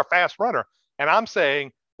 then you're a fast runner. And I'm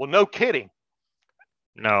saying, well, no kidding.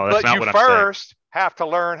 No, that's But not you what I'm saying. first have to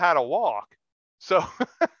learn how to walk. So,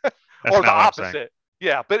 That's or the not what I'm saying. opposite.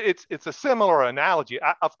 Yeah, but it's a similar analogy.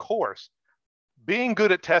 Of course, being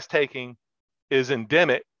good at test taking is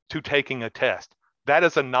endemic to taking a test. That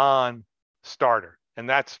is a non-starter, and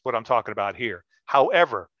that's what I'm talking about here.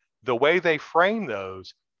 However, the way they frame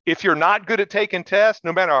those, if you're not good at taking tests,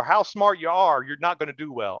 no matter how smart you are, you're not going to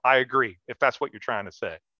do well. I agree, if that's what you're trying to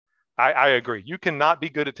say. I agree. You cannot be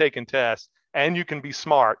good at taking tests, and you can be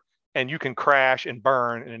smart, and you can crash and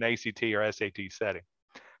burn in an ACT or SAT setting.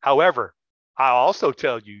 However, I also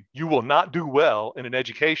tell you, you will not do well in an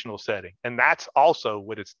educational setting, and that's also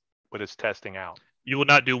what it's testing out. You will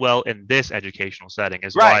not do well in this educational setting.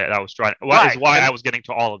 Is Right, why I was trying. Why is right, why and I was getting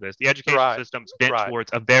to all of this. The education right, system's bent right, towards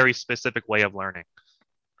a very specific way of learning,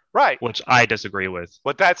 right. which I disagree with.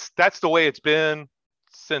 But that's the way it's been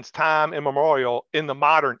since time immemorial in the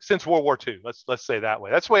modern, since World War II. Let's say that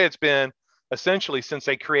way. That's the way it's been essentially since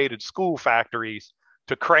they created school factories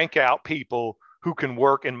to crank out people who can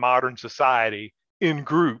work in modern society in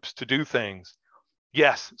groups to do things.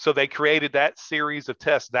 Yes, so they created that series of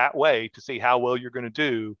tests that way to see how well you're going to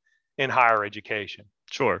do in higher education.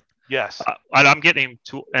 Sure. Yes, And I'm getting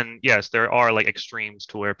to, and yes, there are like extremes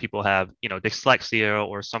to where people have, dyslexia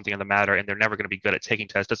or something of the matter, and they're never going to be good at taking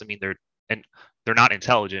tests. Doesn't mean they're not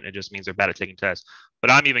intelligent. It just means they're bad at taking tests.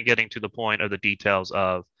 But I'm even getting to the point of the details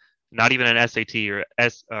of not even an SAT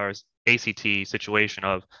or ACT situation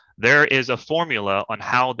of there is a formula on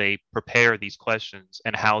how they prepare these questions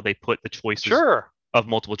and how they put the choices sure. of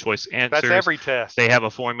multiple choice That's answers. every test. They have a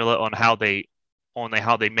formula on how they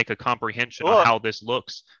make a comprehension on Look, how this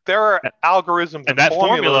looks. there are algorithms And that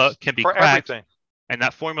formula can be for cracked. everything. And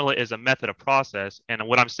that formula is a method of process. And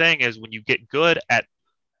what I'm saying is when you get good at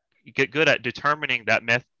determining that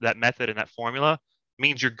method and that formula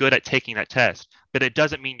means you're good at taking that test, but it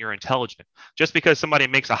doesn't mean you're intelligent. Just because somebody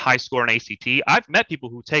makes a high score in ACT, I've met people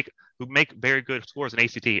who make very good scores in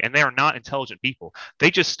ACT, and they are not intelligent people. They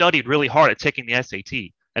just studied really hard at taking the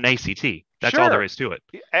SAT and ACT. That's all there is to it.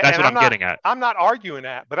 That's what I'm getting at. I'm not arguing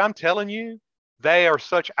that, but I'm telling you, they are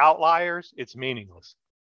such outliers, it's meaningless.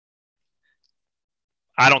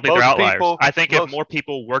 I don't think they're outliers. I think if more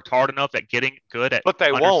people worked hard enough at getting good at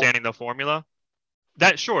understanding the formula,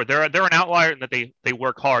 that sure, they're an outlier in that they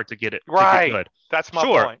work hard to get it right. To get good. That's my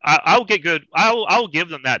point. I'll get good. I'll give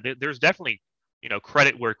them that. There's definitely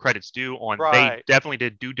credit where credit's due on they definitely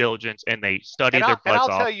did due diligence and they studied their butts off.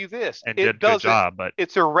 And I'll tell you this, and did a good job, but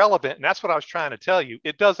it's irrelevant, and that's what I was trying to tell you.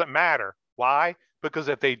 It doesn't matter. Why? Because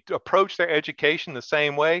if they approach their education the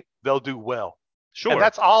same way, they'll do well. Sure. And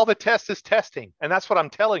that's all the test is testing, and that's what I'm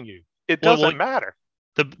telling you. It doesn't matter.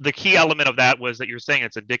 The key element of that was that you're saying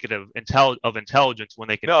it's indicative of intelligence when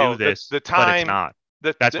they can do this, but it's not.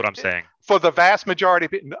 That's what I'm saying. For the vast majority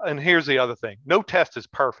of it, and here's the other thing. No test is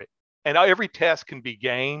perfect. And every test can be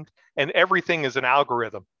gamed, and everything is an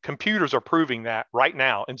algorithm. Computers are proving that right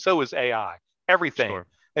now, and so is AI. Everything. Sure.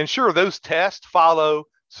 And sure, those tests follow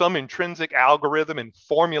some intrinsic algorithm and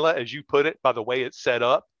formula, as you put it, by the way it's set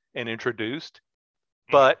up and introduced.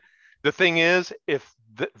 Mm-hmm. But the thing is, if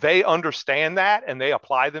they understand that and they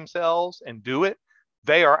apply themselves and do it,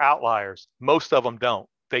 they are outliers. Most of them don't.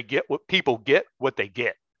 They get what people get what they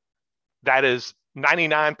get. That is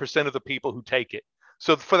 99% of the people who take it.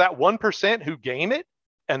 So for that 1% who gain it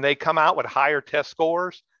and they come out with higher test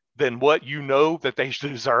scores than what you know that they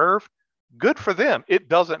deserve, good for them. It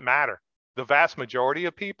doesn't matter. The vast majority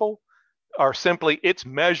of people are simply, it's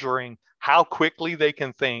measuring how quickly they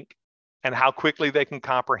can think and how quickly they can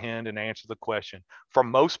comprehend and answer the question. For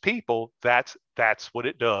most people, that's what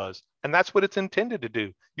it does. And that's what it's intended to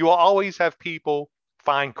do. You will always have people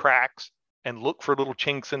find cracks and look for little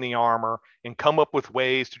chinks in the armor and come up with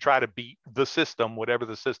ways to try to beat the system, whatever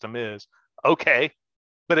the system is. Okay.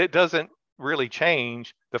 But it doesn't really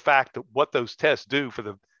change the fact that what those tests do for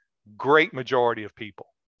the great majority of people.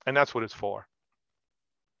 And that's what it's for.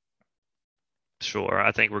 Sure.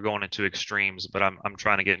 I think we're going into extremes, but I'm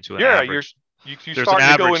trying to get into an average. You There's start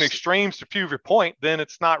an to go in average. extremes to prove your point, then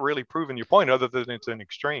it's not really proving your point other than it's an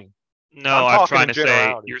extreme. No, I'm talking trying in to say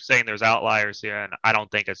generalities. you're saying there's outliers here, and I don't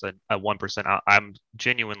think it's a 1%. I'm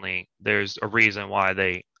genuinely, there's a reason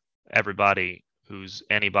why everybody who's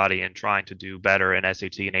anybody and trying to do better in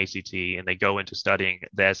SAT and ACT, and they go into studying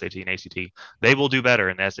the SAT and ACT, they will do better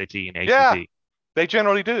in the SAT and ACT. Yeah, they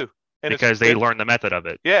generally do. And because they learn the method of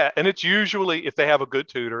it. Yeah, and it's usually, if they have a good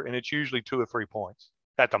tutor, and it's usually 2 or 3 points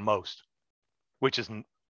at the most, which is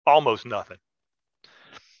almost nothing.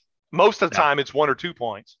 Most of the time, it's 1 or 2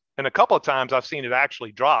 points. And a couple of times I've seen it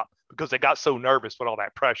actually drop because they got so nervous with all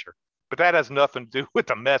that pressure. But that has nothing to do with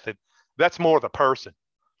the method. That's more the person.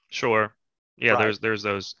 Sure. Yeah, Right. there's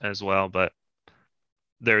those as well, but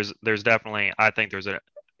there's definitely, I think there's an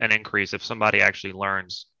increase if somebody actually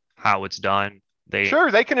learns how it's done.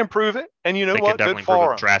 Sure, they can improve it, and you know they what? can definitely Good for improve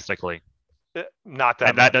them. it drastically. Not that.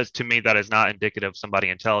 And that does, to me, that is not indicative of somebody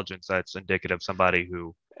intelligence. That's indicative of somebody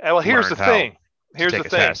who. Well, here's the thing. Here's the thing.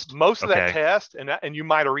 Test. Most of that test, and you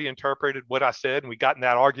might have reinterpreted what I said, and we got in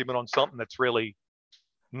that argument on something that's really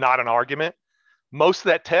not an argument. Most of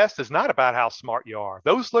that test is not about how smart you are.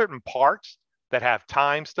 Those certain parts that have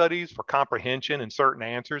time studies for comprehension and certain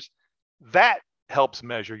answers, that helps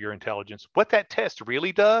measure your intelligence. What that test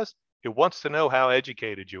really does, it wants to know how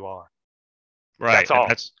educated you are. Right. That's all.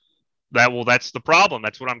 That's the problem.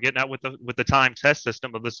 That's what I'm getting at with the time test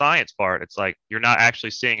system of the science part. It's like you're not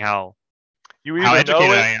actually seeing how educated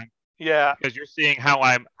I am. Yeah. Because you're seeing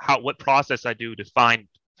what process I do to find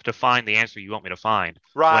the answer you want me to find.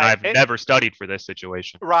 Right. When I've never studied for this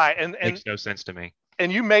situation. Right. And it makes no sense to me.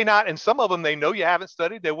 And you may not, and some of them, they know you haven't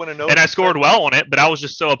studied. They want to know. And I scored well on it, but I was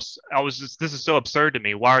just this is so absurd to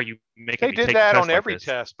me. Why are you making me take the test? They did that on every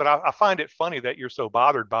test, but I find it funny that you're so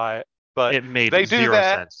bothered by it. But it made they zero do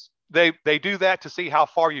that. Sense. They do that to see how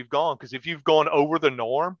far you've gone, because if you've gone over the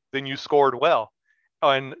norm, then you scored well.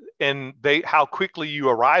 And how quickly you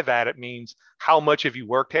arrive at it means how much have you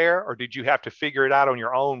worked here, or did you have to figure it out on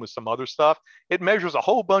your own with some other stuff? It measures a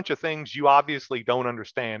whole bunch of things you obviously don't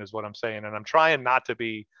understand, is what I'm saying. And I'm trying not to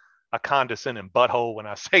be a condescending butthole when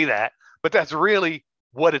I say that, but that's really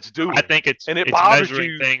what it's doing. I think it's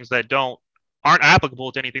measuring things that aren't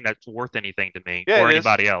applicable to anything that's worth anything to me or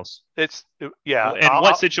anybody else. In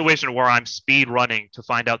what situation where I'm speed running to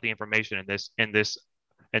find out the information in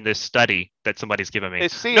this study that somebody's given me?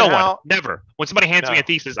 Never. When somebody hands me a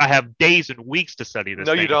thesis, I have days and weeks to study this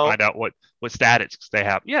thing to find out what statistics they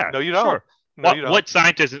have. Yeah. No, you don't. Sure. No, you don't. What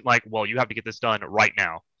scientist isn't like, well, you have to get this done right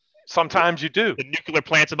now? Sometimes you do. The nuclear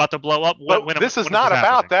plant's about to blow up. This is not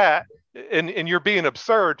about that. And you're being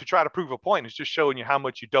absurd to try to prove a point. It's just showing you how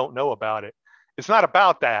much you don't know about it. It's not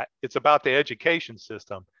about that. It's about the education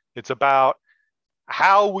system. It's about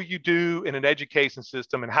how will you do in an education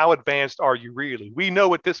system, and how advanced are you really? We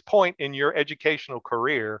know at this point in your educational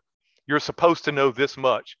career, you're supposed to know this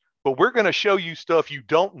much, but we're going to show you stuff you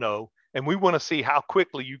don't know, and we want to see how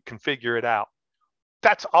quickly you can figure it out.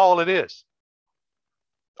 That's all it is.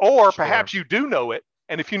 Or perhaps you do know it,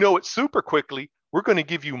 and if you know it super quickly, we're going to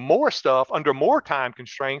give you more stuff under more time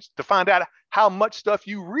constraints to find out how much stuff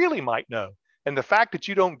you really might know. And the fact that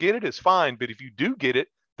you don't get it is fine, but if you do get it,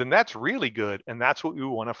 then that's really good, and that's what we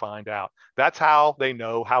want to find out. That's how they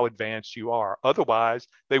know how advanced you are. Otherwise,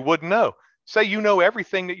 they wouldn't know. Say you know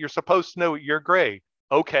everything that you're supposed to know at your grade.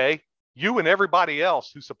 Okay, you and everybody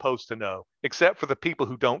else who's supposed to know, except for the people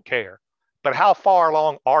who don't care. But how far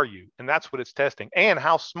along are you? And that's what it's testing. And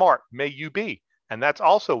how smart may you be? And that's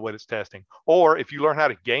also what it's testing. Or if you learn how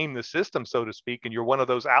to game the system, so to speak, and you're one of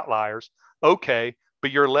those outliers, okay,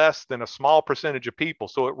 but you're less than a small percentage of people,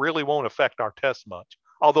 so it really won't affect our test much.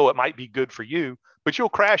 Although it might be good for you, but you'll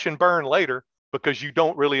crash and burn later because you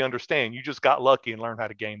don't really understand. You just got lucky and learned how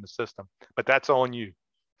to game the system. But that's on you.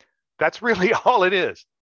 That's really all it is.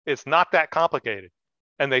 It's not that complicated.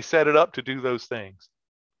 And they set it up to do those things.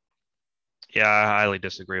 Yeah, I highly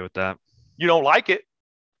disagree with that. You don't like it,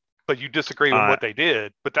 but you disagree with what they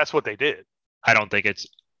did, but that's what they did. I don't think it's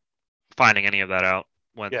finding any of that out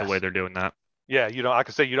the way they're doing that. Yeah, I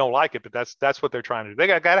can say you don't like it, but that's what they're trying to do. They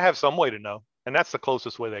got to have some way to know, and that's the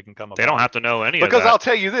closest way they can come up. They don't have to know any of that. Because I'll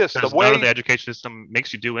tell you this: none of the education system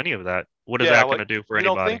makes you do any of that. What is that going to do for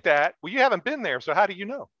anybody? You don't think that? Well, you haven't been there, so how do you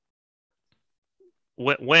know?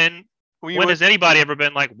 When has anybody ever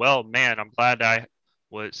been like, well, man, I'm glad I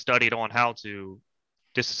was studied on how to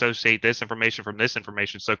disassociate this information from this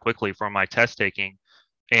information so quickly from my test taking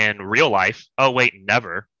in real life. Oh, wait,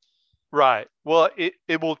 never. Right. Well,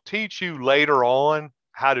 it will teach you later on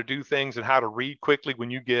how to do things and how to read quickly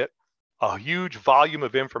when you get a huge volume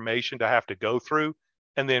of information to have to go through,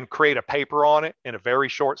 and then create a paper on it in a very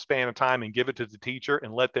short span of time and give it to the teacher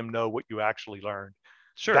and let them know what you actually learned.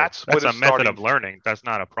 Sure, That's what that's a it's method starting. of learning. That's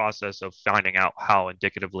not a process of finding out how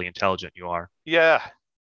indicatively intelligent you are. Yeah.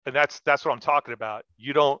 And that's what I'm talking about.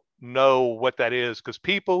 You don't know what that is because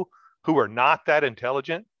people who are not that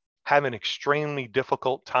intelligent have an extremely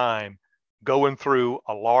difficult time going through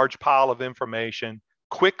a large pile of information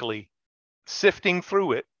quickly, sifting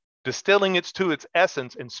through it, distilling it to its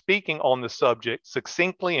essence, and speaking on the subject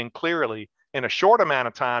succinctly and clearly in a short amount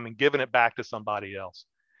of time and giving it back to somebody else.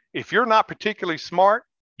 If you're not particularly smart,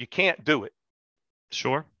 you can't do it.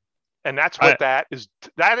 Sure. And that's I what that is.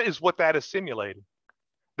 That is what that is simulating.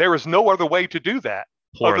 There is no other way to do that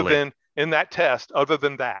other Poorly, than in that test, other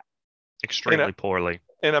than that in a extremely poorly.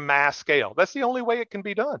 in a mass scale. That's the only way it can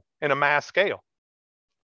be done in a mass scale.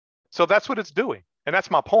 So that's what it's doing. And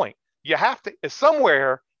that's my point. You have to,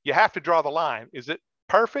 somewhere, you have to draw the line. Is it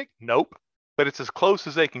perfect? Nope. But it's as close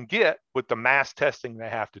as they can get with the mass testing they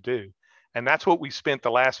have to do. And that's what we spent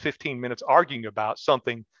the last 15 minutes arguing about,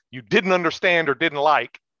 something you didn't understand or didn't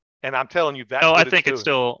like. And I'm telling you, No, that's I what it's think it's doing.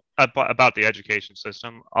 still about the education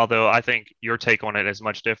system, although I think your take on it is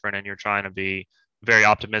much different and you're trying to be very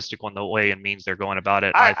optimistic on the way and means they're going about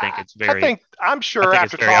it. I, I, I think, I'm I sure think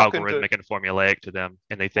it's after very talking to, algorithmic and formulaic to them,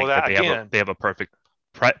 and they well, think that that again, they have a perfect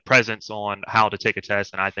presence on how to take a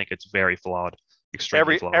test, and I think it's very flawed,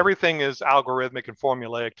 extremely flawed. everything is algorithmic and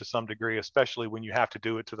formulaic to some degree, especially when you have to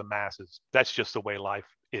do it to the masses. That's just the way life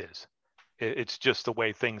is. It's just the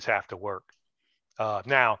way things have to work.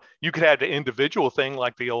 Now, you could have the individual thing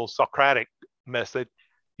like the old Socratic method,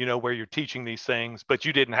 where you're teaching these things, but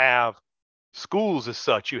you didn't have schools as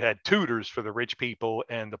such. You had tutors for the rich people,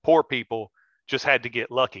 and the poor people just had to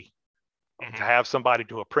get lucky to Hmm. have somebody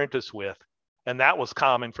to apprentice with. And that was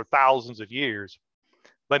common for thousands of years.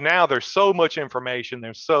 But now there's so much information.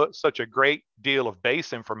 There's such a great deal of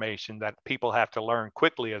base information that people have to learn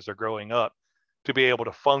quickly as they're growing up to be able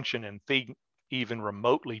to function and think even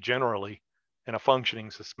remotely generally in a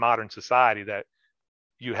functioning modern society, that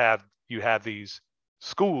you have these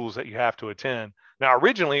schools that you have to attend. Now,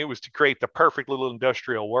 originally it was to create the perfect little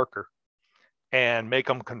industrial worker and make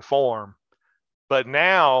them conform. But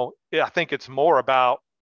now I think it's more about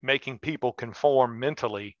making people conform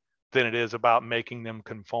mentally than it is about making them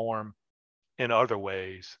conform in other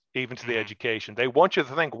ways, even to the Hmm. education. They want you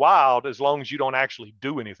to think wild as long as you don't actually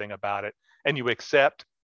do anything about it and you accept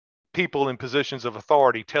people in positions of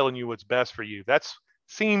authority telling you what's best for you. That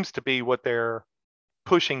seems to be what they're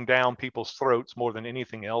pushing down people's throats more than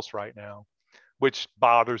anything else right now, which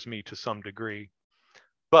bothers me to some degree.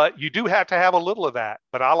 But you do have to have a little of that.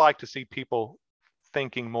 But I like to see people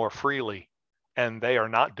thinking more freely, and they are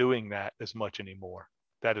not doing that as much anymore.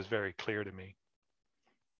 That is very clear to me.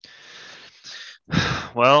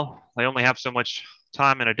 Well, they only have so much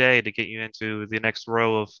time in a day to get you into the next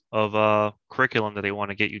row of curriculum that they want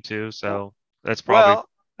to get you to. So that's probably Well,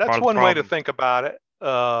 that's part of the one way to problem. think about it.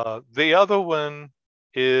 The other one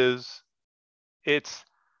is it's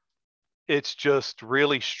it's just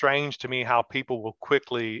really strange to me how people will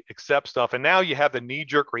quickly accept stuff. And now you have the knee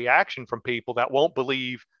jerk reaction from people that won't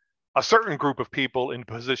believe a certain group of people in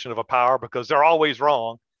position of a power because they're always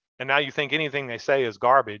wrong. And now you think anything they say is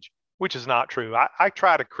garbage, which is not true. I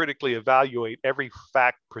try to critically evaluate every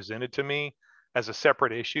fact presented to me as a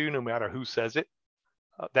separate issue, no matter who says it.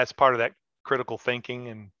 That's part of that critical thinking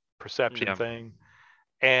and perception Yeah, thing.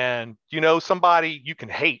 And, somebody you can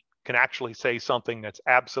hate can actually say something that's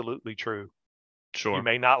absolutely true. You sure.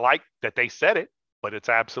 may not like that they said it, but it's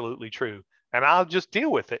absolutely true. And I'll just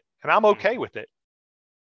deal with it and I'm Mhm. okay with it.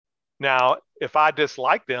 Now, if I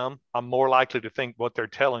dislike them, I'm more likely to think what they're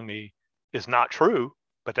telling me is not true,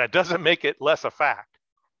 but that doesn't make it less a fact.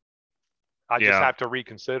 I just Yeah. have to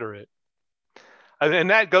reconsider it. And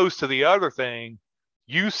that goes to the other thing.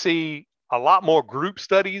 You see a lot more group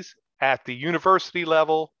studies at the university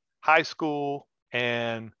level, high school,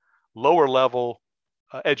 and lower level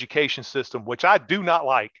education system, which I do not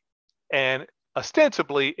like. And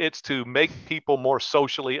ostensibly, it's to make people more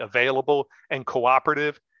socially available and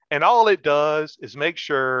cooperative. And all it does is make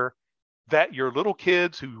sure that your little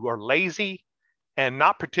kids who are lazy and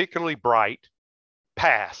not particularly bright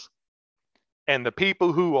pass. And the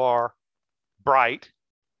people who are bright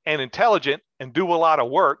and intelligent and do a lot of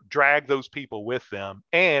work drag those people with them,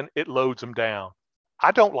 and it loads them down.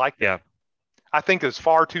 I don't like Yeah. that. I think there's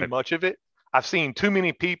far too Right. much of it. I've seen too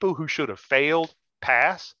many people who should have failed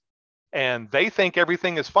pass, and they think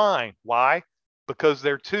everything is fine. Why? Because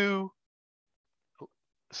they're too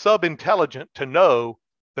sub-intelligent to know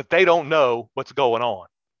that they don't know what's going on.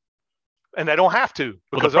 And they don't have to,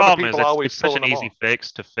 Well, the because other problem is people are always it's such pulling an them easy off.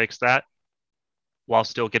 fix to fix that while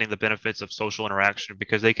still getting the benefits of social interaction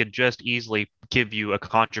because they could just easily give you a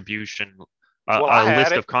contribution, Well, a I had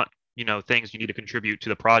list it. of things you need to contribute to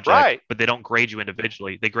the project, Right, but they don't grade you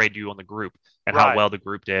individually. They grade you on the group and how right, well the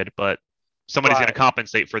group did. But somebody's going to right.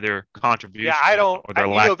 compensate for their Yeah, contribution I don't, or their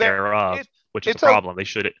you know, lack that thereof, it, which is a it's okay. problem. They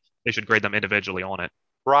should grade them individually on it.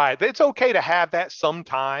 Right. It's okay to have that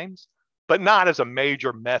sometimes, but not as a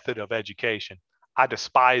major method of education. I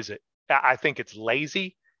despise it. I think it's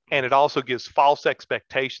lazy, and it also gives false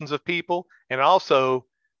expectations of people. And also,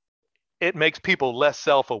 it makes people less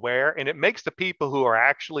self-aware, and it makes the people who are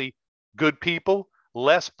actually good people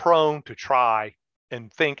less prone to try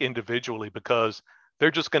and think individually, because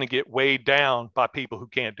they're just going to get weighed down by people who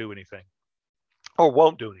can't do anything or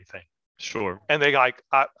won't do anything. Sure. And they like,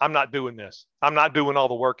 I'm not doing this. I'm not doing all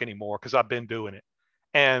the work anymore because I've been doing it.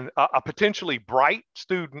 And a potentially bright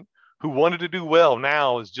student who wanted to do well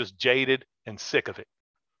now is just jaded and sick of it.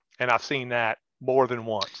 And I've seen that more than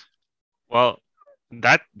once. Well,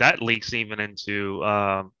 that leaks even into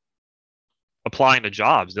applying to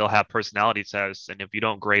jobs. They'll have personality tests, and if you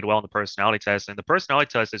don't grade well in the personality test, and the personality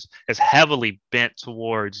test is heavily bent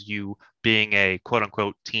towards you being a quote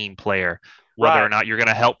unquote team player, whether or Right. not you're going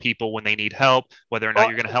to help people when they need help, whether or not Well,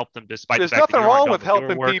 you're going to help them despite the there's fact that nothing you aren't wrong done with with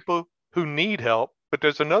your helping work. people who need help, but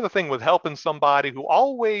there's another thing with helping somebody who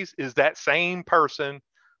always is that same person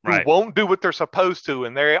who Right. won't do what they're supposed to,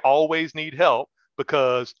 and they always need help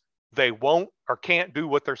because they won't or can't do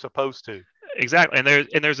what they're supposed to. Exactly. And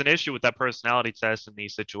there's an issue with that personality test in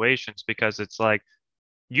these situations because it's like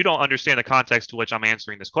you don't understand the context to which I'm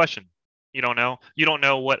answering this question. You don't know. You don't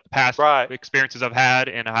know what past Right. experiences I've had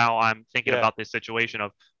and how I'm thinking Yeah. about this situation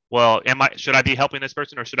of, well, should I be helping this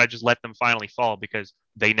person or should I just let them finally fall because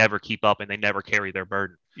they never keep up and they never carry their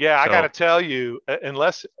burden? Yeah. I got to So, tell you,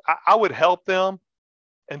 unless I would help them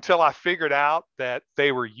until I figured out that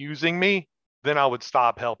they were using me, then I would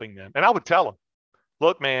stop helping them. And I would tell them,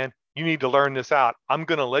 look, man, you need to learn this out. I'm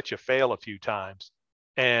going to let you fail a few times.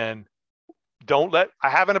 And I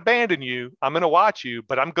haven't abandoned you. I'm going to watch you,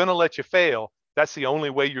 but I'm going to let you fail. That's the only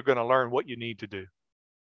way you're going to learn what you need to do.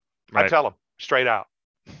 I right. tell them straight out.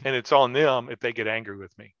 And it's on them if they get angry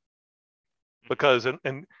with me. Because,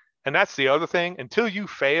 and that's the other thing. Until you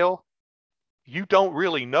fail, you don't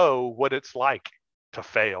really know what it's like to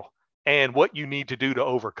fail and what you need to do to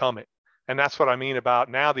overcome it. And that's what I mean about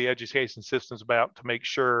now the education system's about to make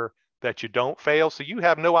sure that you don't fail. So you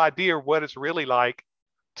have no idea what it's really like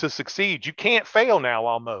to succeed. You can't fail now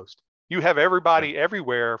almost. You have Yeah. everybody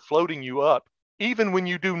everywhere floating you up. Even when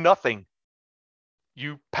you do nothing,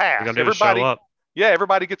 you You got pass. to do is show Everybody, up. yeah,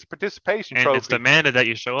 everybody gets a participation And it's trophy. demanded that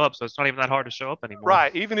you show up. So it's not even that hard to show up anymore.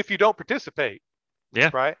 Right. Even if you don't participate.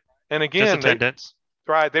 Yeah. Right. And Just again, attendance.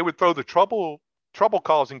 they would throw the trouble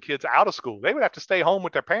causing kids out of school. They would have to stay home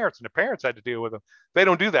with their parents, and the parents had to deal with them. They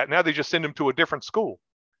don't do that now. They just send them to a different school.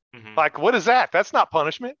 Hmm. Like, what is that? That's not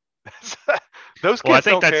punishment. Those Well, kids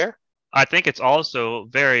don't care. I think it's also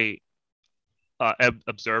very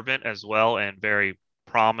observant as well and very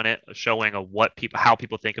prominent showing of how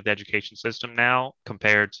people think of the education system now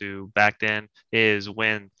compared to back then is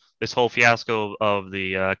when this whole fiasco of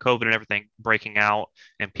the COVID and everything breaking out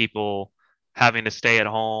and people having to stay at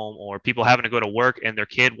home or people having to go to work and their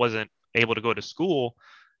kid wasn't able to go to school.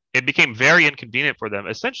 It became very inconvenient for them.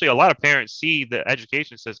 Essentially, a lot of parents see the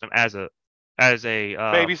education system as a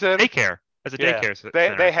Babysitter. daycare, as a Yeah, daycare they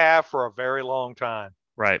center. have for a very long time.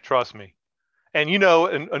 Right. Trust me. And you know,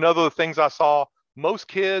 and another of the things I saw, most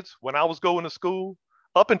kids when I was going to school,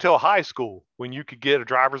 up until high school, when you could get a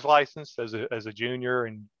driver's license as a junior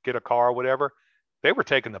and get a car or whatever, they were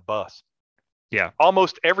taking the bus. Yeah.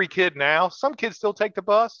 Almost every kid now, some kids still take the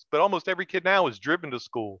bus, but almost every kid now is driven to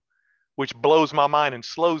school, which blows my mind and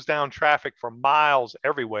slows down traffic for miles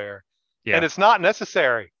everywhere. And Yeah. it's not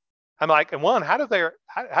necessary. I'm like, and one, how do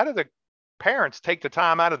the parents take the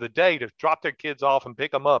time out of the day to drop their kids off and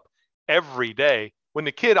pick them up every day when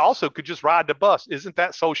the kid also could just ride the bus? Isn't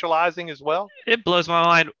that socializing as well? It blows my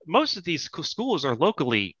mind. Most of these schools are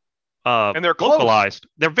locally And they're close. localized.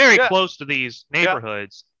 They're very Yeah, close to these yeah,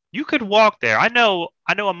 neighborhoods. You could walk there. I know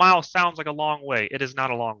a mile sounds like a long way. It is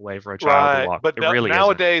not a long way for a child to right. walk. But It really isn't.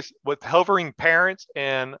 nowadays, with hovering parents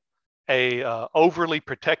and a overly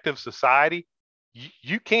protective society,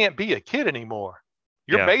 you can't be a kid anymore.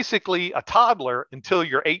 You're Yeah. basically a toddler until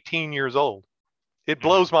you're 18 years old. It Hmm.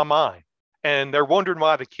 blows my mind. And they're wondering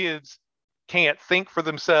why the kids can't think for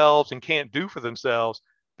themselves and can't do for themselves,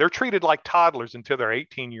 they're treated like toddlers until they're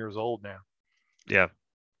 18 years old now. Yeah.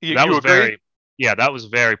 That You was agree? that was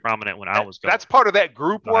very prominent when I was going That's part of that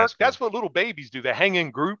group to high work. school. That's what little babies do. They hang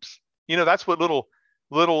in groups. That's what little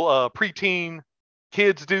preteen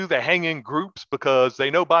kids do. They hang in groups because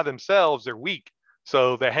they know by themselves they're weak.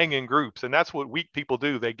 So they hang in groups, and that's what weak people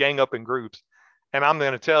do. They gang up in groups. And I'm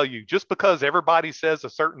going to tell you, just because everybody says a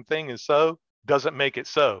certain thing is so, doesn't make it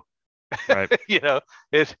so. Right.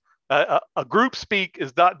 It's a group speak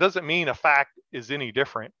doesn't mean a fact is any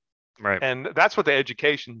different. Right. And that's what the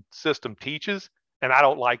education system teaches. And I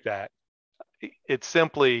don't like that. It's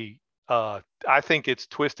simply, I think it's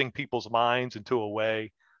twisting people's minds into a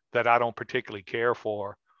way that I don't particularly care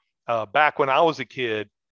for. Back when I was a kid,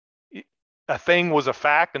 a thing was a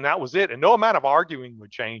fact and that was it. And no amount of arguing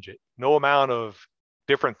would change it. No amount of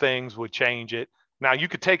different things would change it. Now, you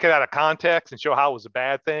could take it out of context and show how it was a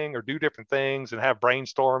bad thing or do different things and have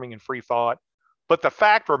brainstorming and free thought. But the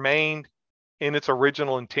fact remained in its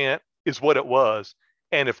original intent is what it was.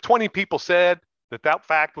 And if 20 people said that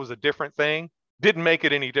fact was a different thing, didn't make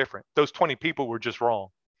it any different. Those 20 people were just wrong.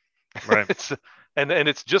 Right. and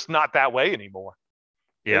it's just not that way anymore.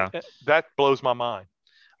 Yeah. That blows my mind.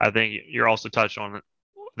 I think you're also touched on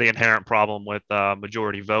the inherent problem with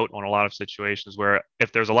majority vote on a lot of situations where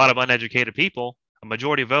if there's a lot of uneducated people, a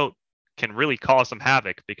majority vote can really cause some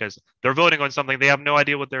havoc because they're voting on something they have no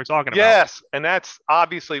idea what they're talking about. Yes, and that's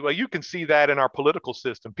obviously, well, you can see that in our political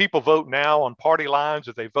system. People vote now on party lines,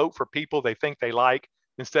 or they vote for people they think they like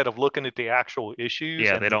instead of looking at the actual issues.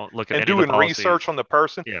 Yeah, and, they don't look at and any doing of the policies. research on the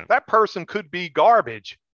person. Yeah. That person could be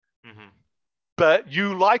garbage. Mm-hmm. But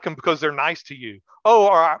you like them because they're nice to you. Oh,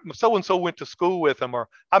 or so-and-so went to school with them, or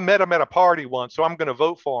I met them at a party once, so I'm going to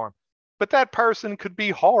vote for them. But that person could be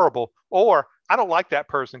horrible, or I don't like that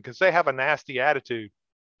person because they have a nasty attitude.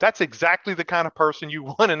 That's exactly the kind of person you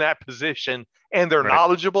want in that position, and they're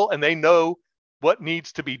knowledgeable and they know what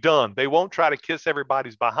needs to be done. They won't try to kiss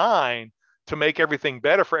everybody's behind to make everything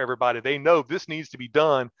better for everybody. They know this needs to be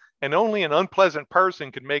done, and only an unpleasant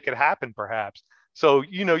person could make it happen, perhaps. So,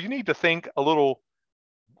 you need to think a little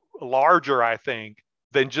larger, I think,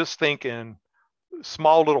 than just thinking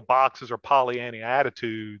small little boxes or Pollyanna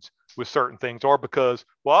attitudes with certain things, or because,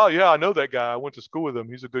 well, yeah, I know that guy. I went to school with him.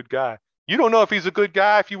 He's a good guy. You don't know if he's a good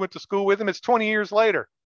guy if you went to school with him. It's 20 years later.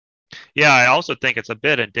 Yeah, I also think it's a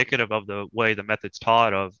bit indicative of the way the method's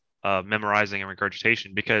taught of memorizing and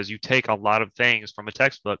regurgitation, because you take a lot of things from a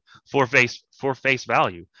textbook for face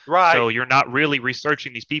value. Right. So you're not really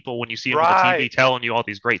researching these people when you see them on the TV telling you all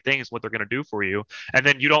these great things, what they're going to do for you. And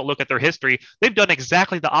then you don't look at their history. They've done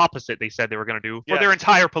exactly the opposite they said they were going to do for their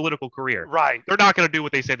entire political career. Right. They're not going to do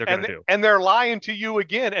what they say they're going to do. And they're lying to you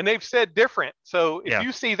again, and they've said different. So if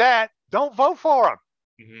you see that, don't vote for them.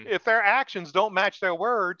 Mm-hmm. If their actions don't match their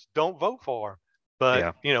words, don't vote for them.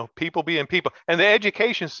 But, people being people. And the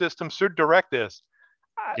education system should direct this.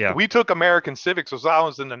 We took American civics as I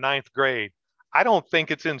was in the 9th grade. I don't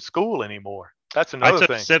think it's in school anymore. That's another thing.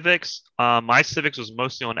 I took civics. My civics was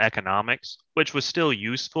mostly on economics, which was still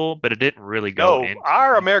useful, but it didn't really go into.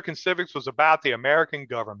 Our American civics was about the American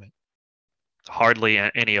government. Hardly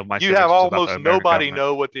any of my you have almost nobody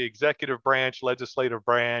know what the executive branch, legislative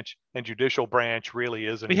branch, and judicial branch really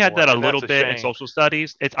is anymore. We had that a little bit in social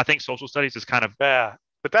studies. I think social studies is kind of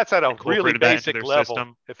but that's at a really basic level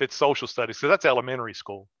system. If it's social studies, because that's elementary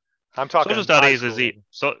school. I'm talking social studies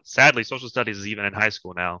sadly social studies is even in high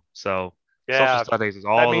school now. So social studies is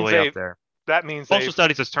all the way up there. That means social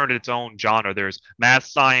studies has turned its own genre. There's math,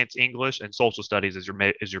 science, English, and social studies is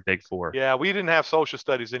your big four. Yeah, we didn't have social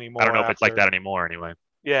studies anymore. I don't know if it's like that anymore anyway.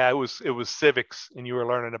 Yeah, it was civics, and you were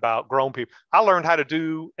learning about grown people. I learned how to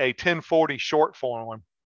do a 1040 short form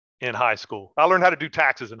in high school. I learned how to do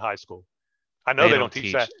taxes in high school. I know they don't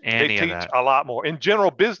teach that. They teach a lot more. In general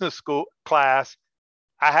business school class,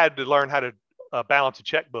 I had to learn how to balance a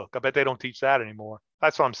checkbook. I bet they don't teach that anymore.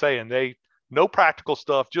 That's what I'm saying. No practical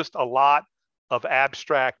stuff, just a lot of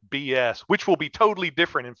abstract BS, which will be totally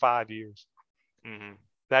different in 5 years. Mm-hmm.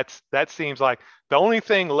 That seems like the only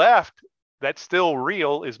thing left that's still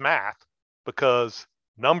real is math, because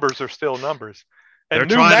numbers are still numbers. And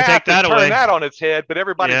they're trying to take that away. Turn that on its head, but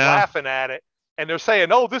everybody's laughing at it, and they're saying,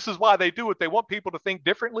 "Oh, this is why they do it. They want people to think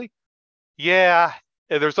differently." Yeah,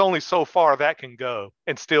 there's only so far that can go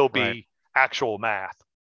and still be actual math,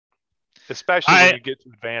 especially when you get to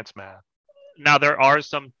advanced math. Now, there are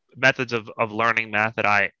some methods of learning math that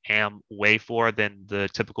I am way for than the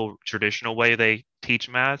typical traditional way they teach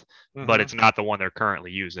math, but it's not the one they're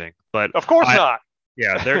currently using. But of course not.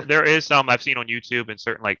 Yeah, there is some I've seen on YouTube and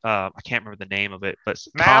certain like I can't remember the name of it, but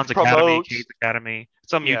Math Khan's Academy, K's promotes, Academy,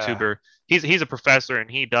 some yeah, YouTuber. He's a professor and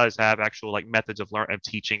he does have actual like methods of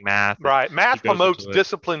teaching math and right. he Math goes promotes into it.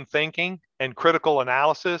 disciplined thinking and critical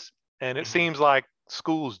analysis, and it Mhm. seems like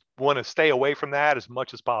schools want to stay away from that as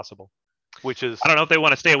much as possible, which I is don't know if they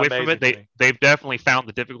want to stay away from it. amazing to me. They've definitely found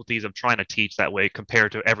the difficulties of trying to teach that way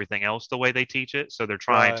compared to everything else the way they teach it. So they're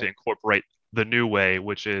trying to Right. incorporate the new way,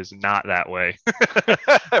 which is not that way.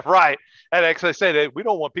 Right. And as I said, we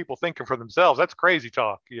don't want people thinking for themselves. That's crazy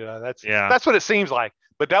talk. Yeah, Yeah, that's what it seems like.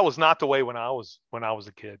 But that was not the way when I was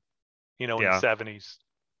a kid, in the yeah. 70s.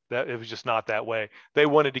 That it was just not that way. They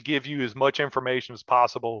wanted to give you as much information as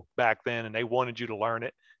possible back then, and they wanted you to learn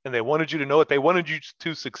it, and they wanted you to know it. They wanted you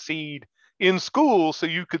to succeed in school so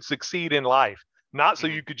you could succeed in life, not so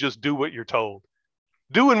Mhm. you could just do what you're told.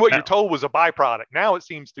 Doing what you're Uh, told was a byproduct. Now it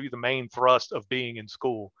seems to be the main thrust of being in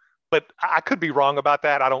school. But I could be wrong about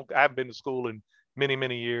that. I haven't been to school in many,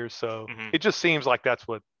 many years. So mhm. it just seems like that's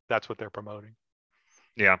what they're promoting.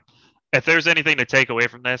 Yeah. If there's anything to take away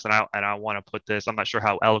from this, and I want to put this, I'm not sure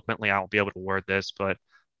how eloquently I'll be able to word this, but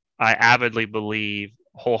I avidly believe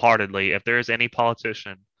wholeheartedly if there is any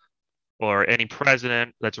politician or any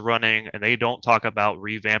president that's running and they don't talk about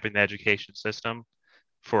revamping the education system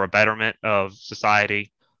for a betterment of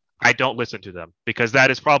society, I don't listen to them because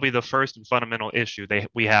that is probably the first and fundamental issue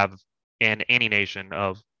we have in any nation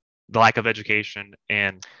of the lack of education,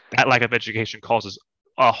 and that lack of education causes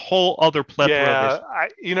a whole other plethora of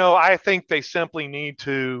Yeah, issues. I think they simply need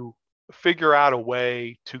to figure out a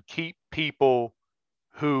way to keep people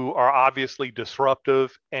who are obviously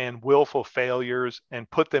disruptive and willful failures and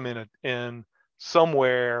put them in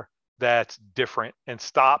somewhere that's different and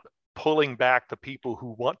stop pulling back the people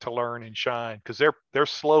who want to learn and shine because they're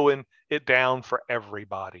slowing it down for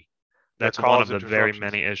everybody. They're That's one of causing the very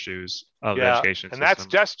disruptions. many issues of the Yeah, education and that's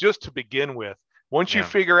system. just to begin with. Once you Yeah.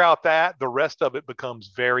 figure out that, the rest of it becomes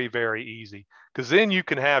very, very easy because then you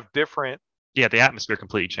can have different. Yeah, the atmosphere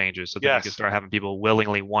completely changes. So then you can Yes, start having people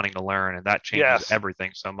willingly wanting to learn, and that changes yes,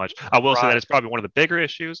 everything so much. I will say that right. it's probably one of the bigger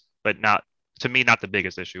issues, but not to me, not the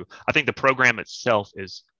biggest issue. I think the program itself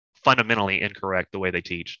is fundamentally incorrect the way they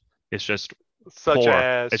teach. It's just Such poor.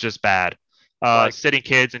 It's as just bad. like Sitting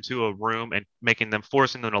kids into a room and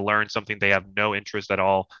forcing them to learn something they have no interest at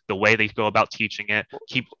all. The way they go about teaching it,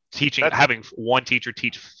 keep teaching, that's having one teacher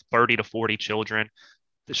teach 30 to 40 children.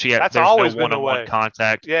 that's There's no always been the one-on-one way.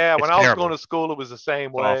 contact. Yeah, It's when I was going terrible. to school, it was the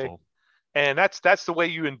same It's way. awful. And that's the way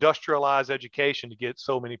you industrialize education to get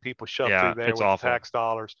so many people shoved Yeah, through there it's with the awful. tax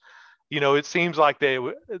dollars. It seems like they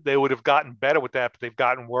would have gotten better with that, but they've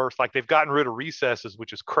gotten worse. Like they've gotten rid of recesses,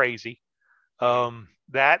 which is crazy. Mhm.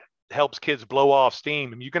 That helps kids blow off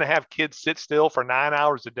steam. And you're going to have kids sit still for 9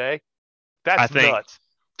 hours a day. I That's think nuts.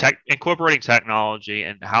 incorporating technology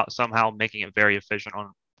and how somehow making it very efficient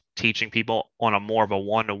on teaching people on a more of a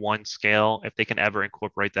one-to-one scale, if they can ever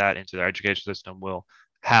incorporate that into their education system, will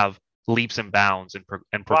have leaps and bounds and Well,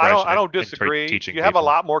 I progression don't in disagree. teaching You have a people.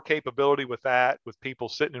 lot more capability with that, with people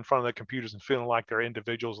sitting in front of the computers and feeling like they're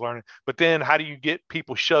individuals learning. But then, how do you get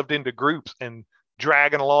people shoved into groups and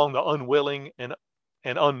dragging along the unwilling and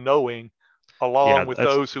unknowing, Yeah, along with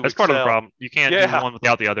those who that's part of the excel? problem. You can't do Yeah, one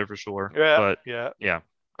without the other for sure. yeah, But yeah. yeah,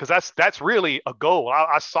 Because that's really a goal.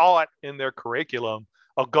 I saw it in their curriculum.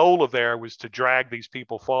 A goal of there was to drag these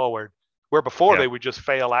people forward, where before yeah. they would just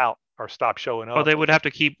fail out or stop showing Or up. they would have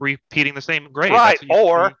to keep repeating the same grade. Right. That's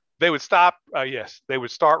Or usually they would stop. Yes, they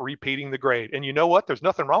would start repeating the grade. And you know what? There's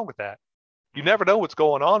nothing wrong with that. You Mhm. never know what's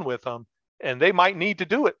going on with them. And they might need to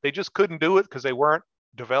do it. They just couldn't do it because they weren't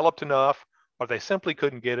developed enough or they simply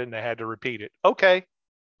couldn't get it and they had to repeat it. Okay,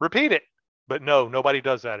 repeat it. But no, nobody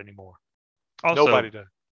does that anymore. Also Nobody does.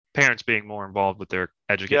 parents being more involved with Yeah.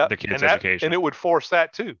 their kids' And education. it would force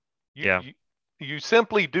that too. You, Yeah. you, you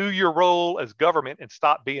simply do your role as government and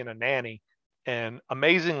stop being a nanny. And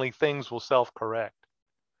amazingly, things will self correct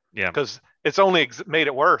Yeah. because it's only made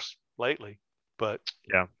it worse lately. But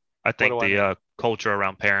Yeah. I what think do I the know? culture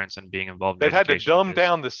around parents and being involved in They've had to education dumb is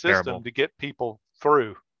down the system terrible. to get people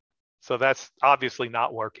through. So that's obviously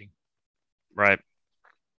not working. Right.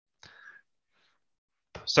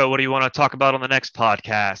 So, what do you want to talk about on the next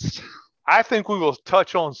podcast? I think we will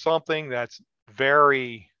touch on something that's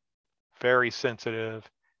very, very sensitive.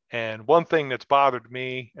 And one thing that's bothered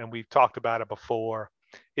me, and we've talked about it before,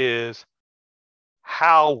 is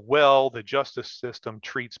how well the justice system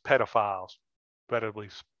treats pedophiles,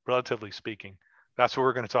 relatively speaking. That's what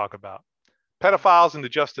we're going to talk about. Pedophiles in the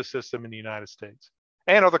justice system in the United States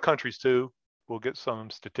and other countries too. We'll get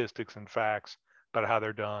some statistics and facts about how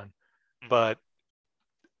they're done. Mhm. But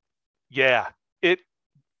yeah, it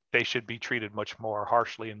they should be treated much more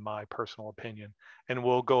harshly, in my personal opinion. And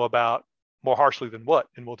we'll go about more harshly than what,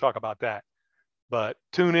 and we'll talk about that. But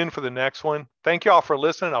tune in for the next one. Thank you all for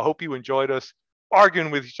listening. I hope you enjoyed us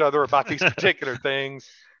arguing with each other about these particular things.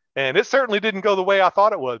 And it certainly didn't go the way I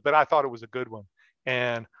thought it was, but I thought it was a good one.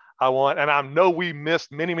 And I know we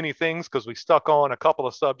missed many, many things because we stuck on a couple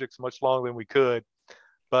of subjects much longer than we could.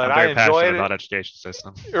 But I'm I very passionate enjoyed about it. education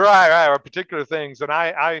system. Right, particular things. And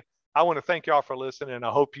I want to thank y'all for listening. And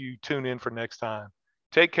I hope you tune in for next time.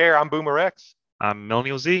 Take care. I'm Boomer X. I'm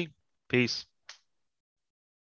Millennial Z. Peace.